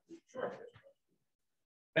 Sure.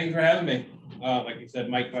 Thank you for having me. Like you said,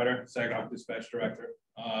 Mike Carter, Saginaw Dispatch Director.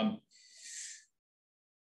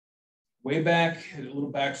 Way back, a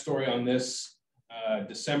little backstory on this,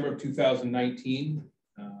 December of 2019,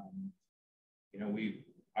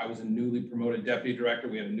 I was a newly promoted deputy director.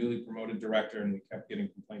 We had a newly promoted director and we kept getting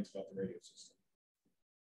complaints about the radio system.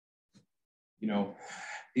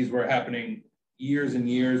 These were happening years and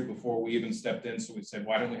years before we even stepped in. So we said,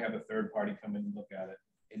 why don't we have a third party come in and look at it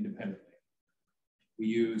independently? We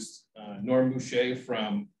used Norm Boucher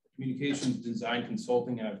from Communications Design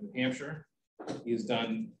Consulting out of New Hampshire. He has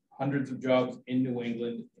done hundreds of jobs in New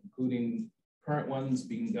England, including current ones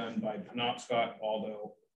being done by Penobscot,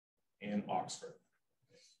 Aldo, and Oxford.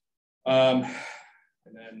 And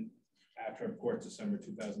then after, of course, December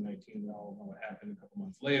 2019, we all know what happened a couple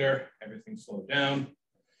months later. Everything slowed down.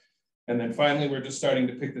 And then finally, we're just starting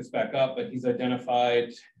to pick this back up, but he's identified,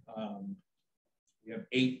 we have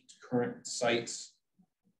 8 current sites,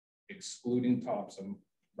 excluding Topsham,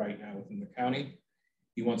 right now within the county.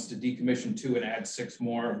 He wants to decommission 2 and add 6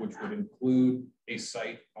 more, which would include a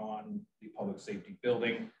site on the public safety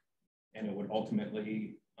building. And it would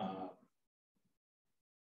ultimately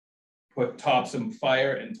put Topsham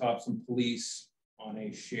Fire and Topsham Police on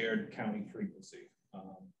a shared county frequency.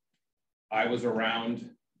 I was around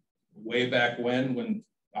way back when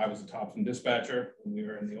I was a Topsham dispatcher, when we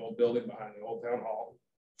were in the old building behind the old town hall.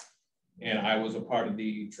 And I was a part of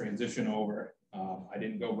the transition over. I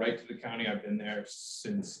didn't go right to the county. I've been there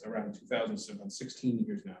since around 2007, 16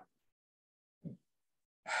 years now.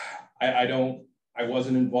 I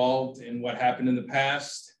wasn't involved in what happened in the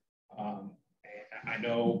past. I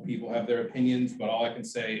know people have their opinions, but all I can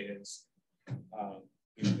say is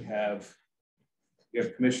we have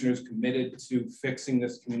commissioners committed to fixing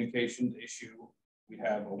this communications issue. We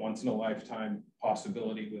have a once in a lifetime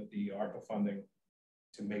possibility with the ARPA funding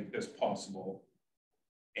to make this possible.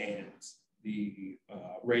 And the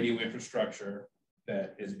radio infrastructure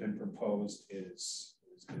that has been proposed is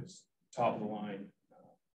top of the line,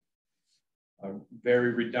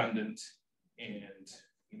 very redundant, and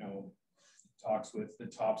talks with the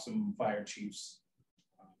Topsham fire chiefs.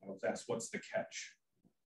 I was asked, what's the catch?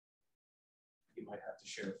 You might have to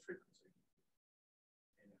share a frequency.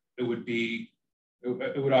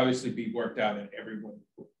 It would obviously be worked out, and everyone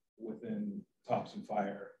within Topsham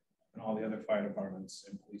Fire and all the other fire departments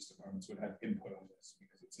and police departments would have input on this,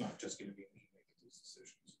 because it's not just going to be me making these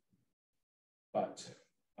decisions. But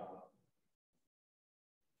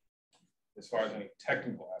as far as any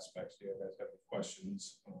technical aspects, do you guys have any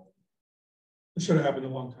questions? It should have happened a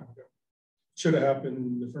long time ago. Should have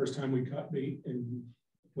happened the first time we caught bait and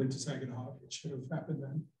went to Saginaw. It should have happened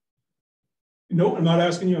then. No, I'm not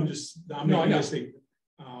asking you. I'm making a statement.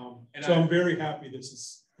 So I'm very happy this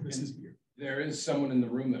is here. There is someone in the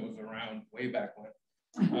room that was around way back when.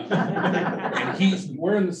 And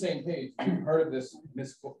we're on the same page. We've heard of this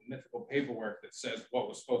mythical paperwork that says what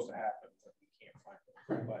was supposed to happen, but we can't find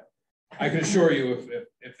it. But I can assure you,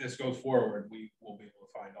 if this goes forward, we will be able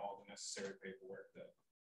to find all the necessary paperwork.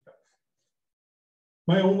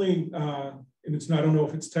 My only, and it's not, I don't know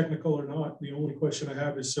if it's technical or not, the only question I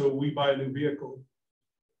have is, so we buy a new vehicle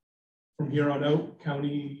from here on out,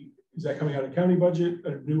 county, is that coming out of county budget,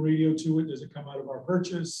 a new radio to it? Does it come out of our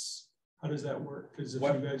purchase? How does that work? Because if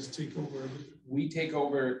you guys take over, we take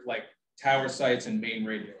over like tower sites and main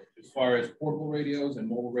radio. As far as portable radios and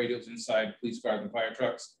mobile radios inside police cars and fire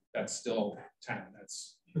trucks, that's still town.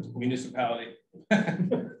 That's municipality.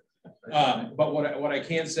 But what I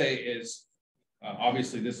can say is,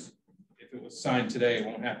 obviously this, if it was signed today, it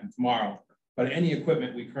won't happen tomorrow. But any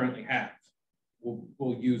equipment we currently have,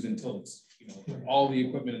 we'll use until it's, you know, all the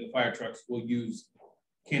equipment in the fire trucks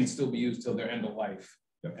can still be used till their end of life,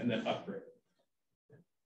 and then upgrade.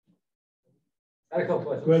 I had a couple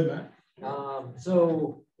questions. go ahead, Matt.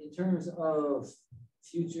 So in terms of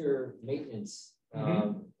future maintenance, I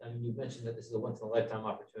mean, you mentioned that this is a once in a lifetime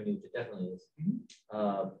opportunity, which it definitely is.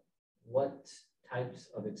 What types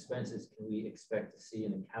of expenses can we expect to see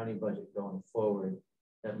in the county budget going forward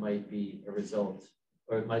that might be a result,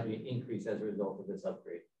 or it might be an increase as a result of this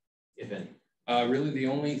upgrade, if any? Really the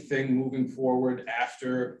only thing moving forward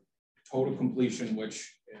after total completion,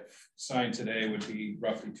 which if signed today would be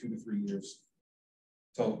roughly 2 to 3 years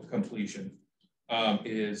till completion,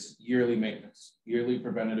 is yearly maintenance, yearly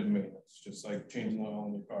preventative maintenance, just like changing oil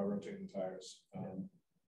in your car, rotating tires.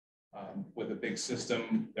 With a big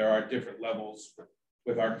system, there are different levels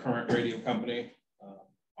with our current radio company.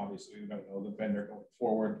 Obviously, we don't know the vendor going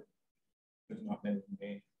forward. There's not many in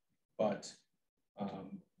Maine, but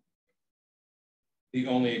the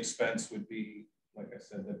only expense would be, like I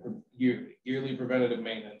said, the yearly preventative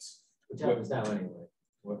maintenance. Which happens now anyway,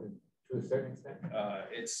 to a certain extent?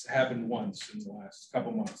 It's happened once in the last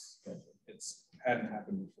couple months. It's hadn't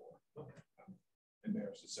happened before. I'm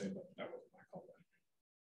embarrassed to say, but that wasn't my call.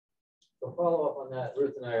 So follow up on that,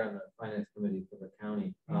 Ruth and I are on the finance committee for the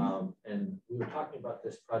county, and we were talking about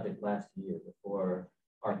this project last year before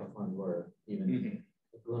ARPA funds were even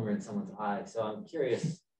a glimmer in someone's eye. So I'm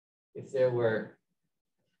curious if there were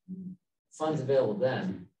funds available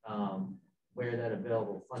then, where that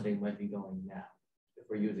available funding might be going now, if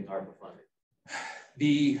we're using ARPA funding.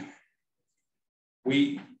 The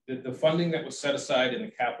funding that was set aside in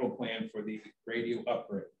the capital plan for the radio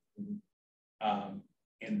upgrade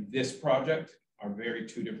and this project are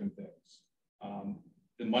two different things.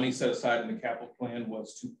 The money set aside in the capital plan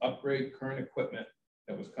was to upgrade current equipment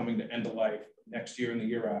that was coming to end of life next year and the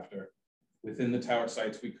year after within the tower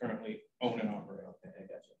sites we currently own and operate. Okay, I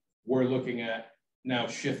gotcha. We're looking at now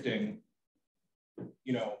shifting,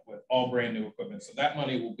 you know, with all brand new equipment. So that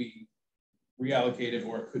money will be reallocated,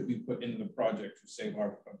 or it could be put into the project to save our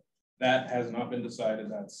equipment. That has not been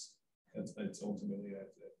decided. That's ultimately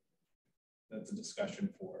that's a discussion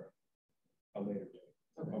for a later date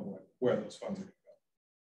of where those funds are going to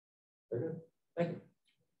go. Very good. Thank you.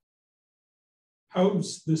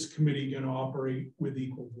 How's this committee going to operate with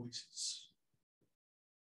equal voices?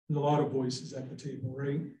 There's a lot of voices at the table,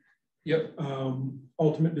 right? Yep.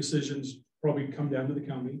 Ultimate decisions probably come down to the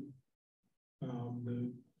county.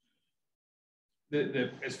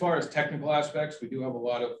 As far as technical aspects, we do have a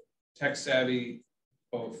lot of tech savvy,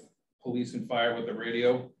 both police and fire with the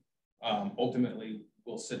radio. Ultimately,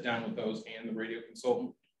 we'll sit down with those and the radio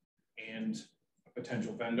consultant and a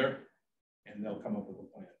potential vendor, and they'll come up with a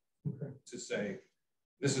plan to say,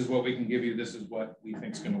 this is what we can give you, this is what we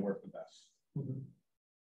think is going to work the best.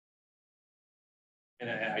 And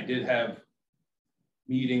I did have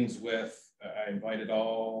meetings with, I invited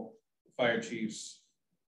all the fire chiefs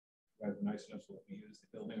who have been nice enough to let me use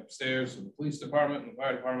the building upstairs for the police department and the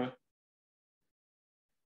fire department.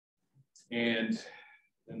 And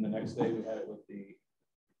then the next day we had it with the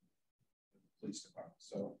police department.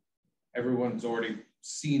 So everyone's already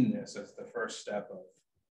seen this as the first step of,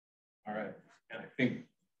 all right. And I think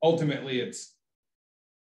ultimately it's,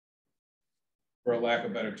 for a lack of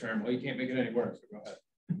a better term, well, you can't make it any worse, so go ahead.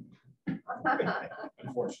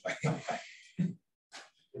 Unfortunately.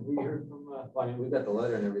 We heard from, I mean, we got the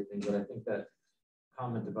letter and everything, but I think that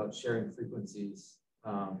comment about sharing frequencies,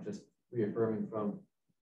 just reaffirming from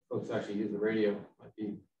folks who actually use the radio might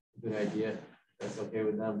be a good idea. That's okay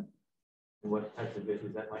with them, and what types of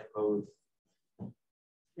issues that might pose.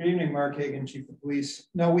 Good evening, Mark Hagan, Chief of Police.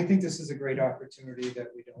 No, we think this is a great opportunity that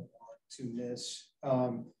we don't want to miss.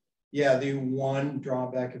 Yeah, the one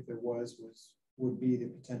drawback, if there would be the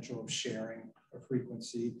potential of sharing a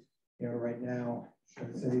frequency. You know, right now, should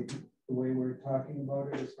I say the way we're talking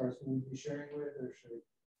about it as far as who we'd be sharing with, or should?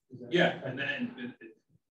 Yeah, and then.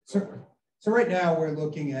 So right now we're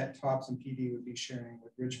looking at Topsham PD would be sharing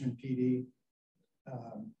with Richmond PD.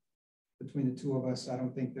 Between the two of us, I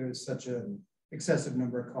don't think there's such an excessive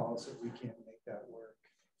number of calls that we can't make that work.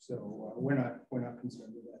 So we're not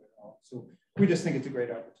concerned with that at all. So we just think it's a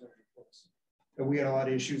great opportunity for us. But we had a lot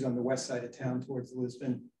of issues on the west side of town towards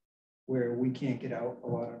Lisbon. where we can't get out a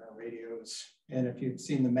lot on our radios. And if you've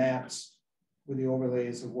seen the maps with the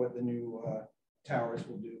overlays of what the new towers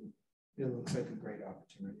will do, it looks like a great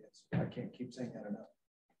opportunity. I can't keep saying that enough.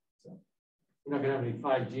 So. We're not gonna have any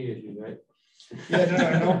 5G issues, right?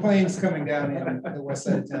 Yeah, no planes coming down in the west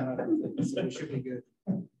side of town, so it should be good.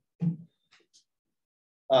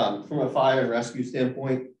 From a fire and rescue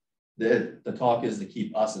standpoint, the talk is to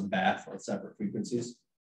keep us and Bath on separate frequencies,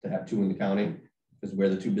 to have 2 in the county, because we're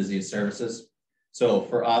the 2 busiest services. So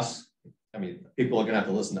for us, I mean, people are gonna have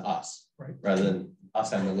to listen to us, right, rather than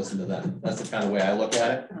us having to listen to them. That's the kind of way I look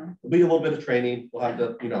at it. There'll be a little bit of training. We'll have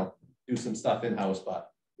to, do some stuff in-house, but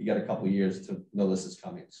you got a couple of years to know this is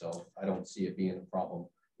coming. So I don't see it being a problem.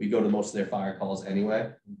 We go to most of their fire calls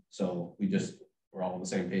anyway. So we're all on the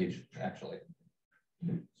same page, actually.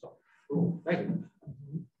 So cool. Thank you.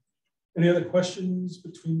 Any other questions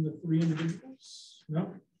between the 3 individuals? No?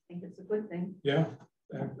 I think it's a good thing. Yeah,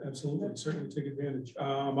 absolutely. Certainly take advantage.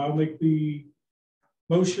 I'll make the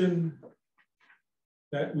motion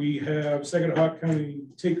that we have Saginaw County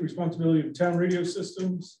take responsibility of town radio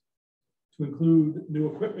systems to include new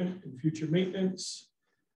equipment and future maintenance,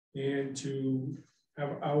 and to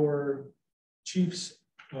have our chiefs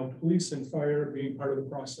of police and fire being part of the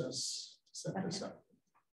process to set this up.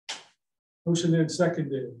 Motion and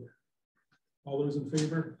seconded. All those in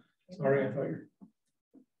favor? Sorry, I thought you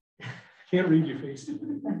can't read your face.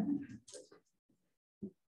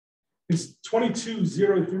 It's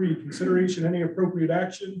 2203, consideration any appropriate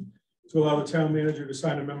action to allow the town manager to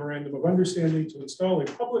sign a memorandum of understanding to install a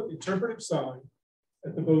public interpretive sign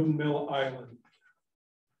at the Bowden Mill Island.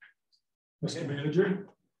 Mr. Manager?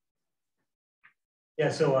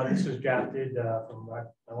 Yeah, so this was drafted from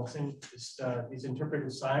Rob Ellison. These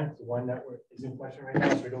interpretive signs, the one that is in question right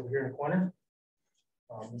now is right over here in the corner.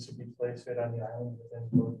 This would be placed right on the island within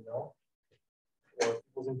Bowden Mill for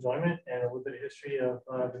people's enjoyment and a little bit of history of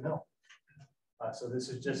the mill. So this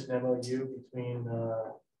is just an MOU between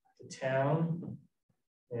the town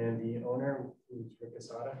and the owner, who's Rick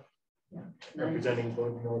Asada, representing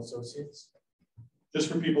Bowden Mill Associates. Just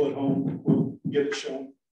for people at home, we'll get it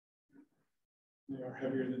shown. They are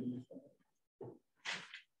heavier than you.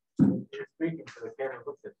 You're speaking for the camera.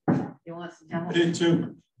 Looks at You want some help? I did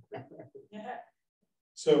too.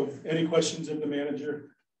 So any questions of the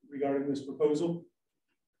manager regarding this proposal?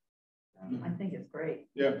 I think it's great.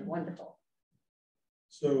 Yeah. Wonderful.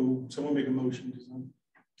 So someone make a motion.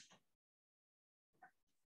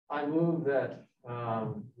 I move that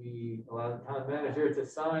we allow the town manager to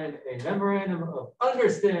sign a memorandum of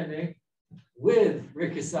understanding with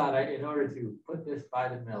Rick Asada in order to put this by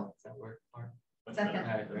the mill. Does that work, Mark? Second.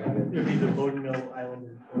 Right. It'll be the Bowden Mill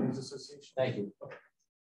Island Owners Association. Thank you.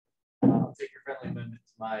 I'll take your friendly amendment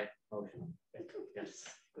to my motion. Yes.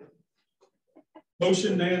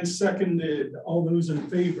 Motion and seconded. All those in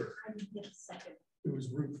favor? Second. It was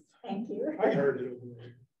Ruth. Thank you. I heard it over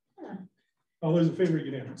there. Yeah. All those in favor,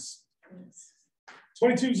 unanimous. Yes.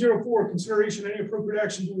 2204, consideration any appropriate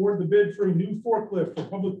action to award the bid for a new forklift for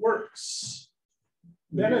Public Works.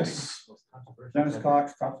 Dennis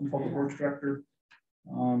Cox, Topsham Public Works Director.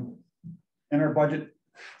 And our budget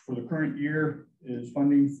for the current year is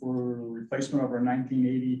funding for replacement of our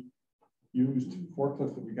 1980 used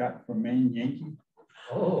forklift that we got from Maine Yankee.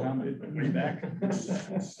 Oh, way back.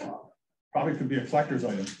 Probably could be a collector's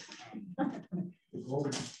item.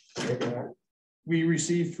 We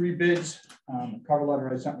received 3 bids. Cover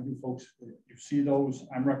letter I sent with you folks. You see those.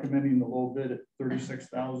 I'm recommending the low bid at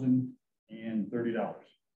 $36,030.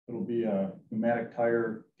 It'll be a pneumatic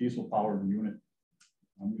tire, diesel powered unit.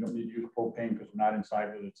 We don't need to use propane because we're not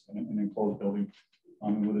inside with it. It's an enclosed building.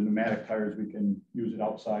 And with the pneumatic tires, we can use it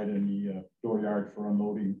outside in the dooryard for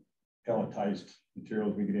unloading pelletized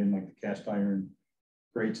materials we get in, like the cast iron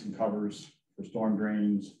grates and covers for storm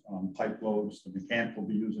drains, pipe loads. The mechanic will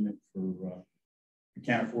be using it for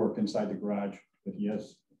mechanic work inside the garage that he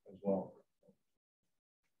has as well.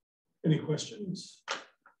 Any questions?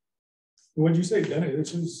 What did you say, Denny?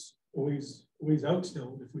 This is always out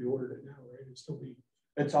still if we ordered it now, right? It'd still be.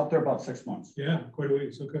 It's out there about 6 months. Yeah, quite a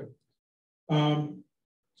ways. Okay.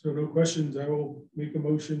 So no questions. I will make a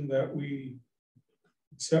motion that we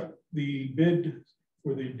accept the bid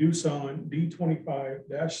for the Doosan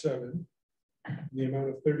D25-7, the amount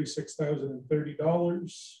of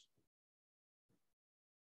 $36,030.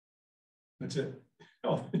 That's it.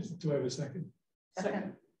 Oh, do I have a second?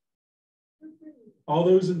 Second. All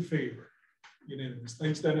those in favor? Unanimous.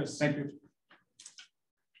 Thanks, Dennis. Thank you.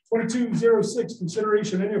 2206,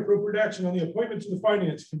 consideration any appropriate action on the appointment to the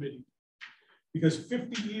Finance Committee. because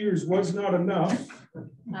 50 years was not enough,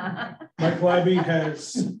 Mike Libby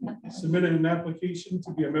has submitted an application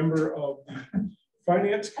to be a member of the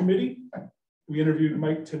Finance Committee. We interviewed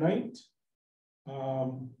Mike tonight. That's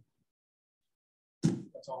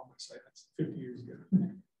all I'm going to say. That's 50 years ago.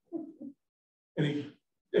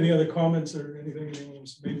 Any other comments or anything anyone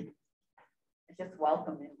wants to make? I just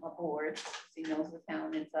welcome him aboard. He knows the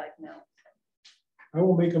town inside now. I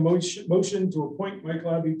will make a motion to appoint Mike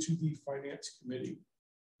Libby to the Finance Committee.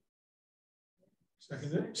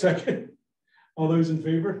 Second it? Second. All those in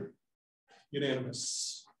favor?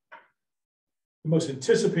 Unanimous. The most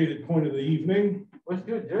anticipated point of the evening. Let's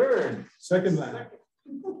do adjourn. Second that.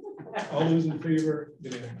 All those in favor?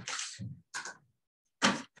 Unanimous.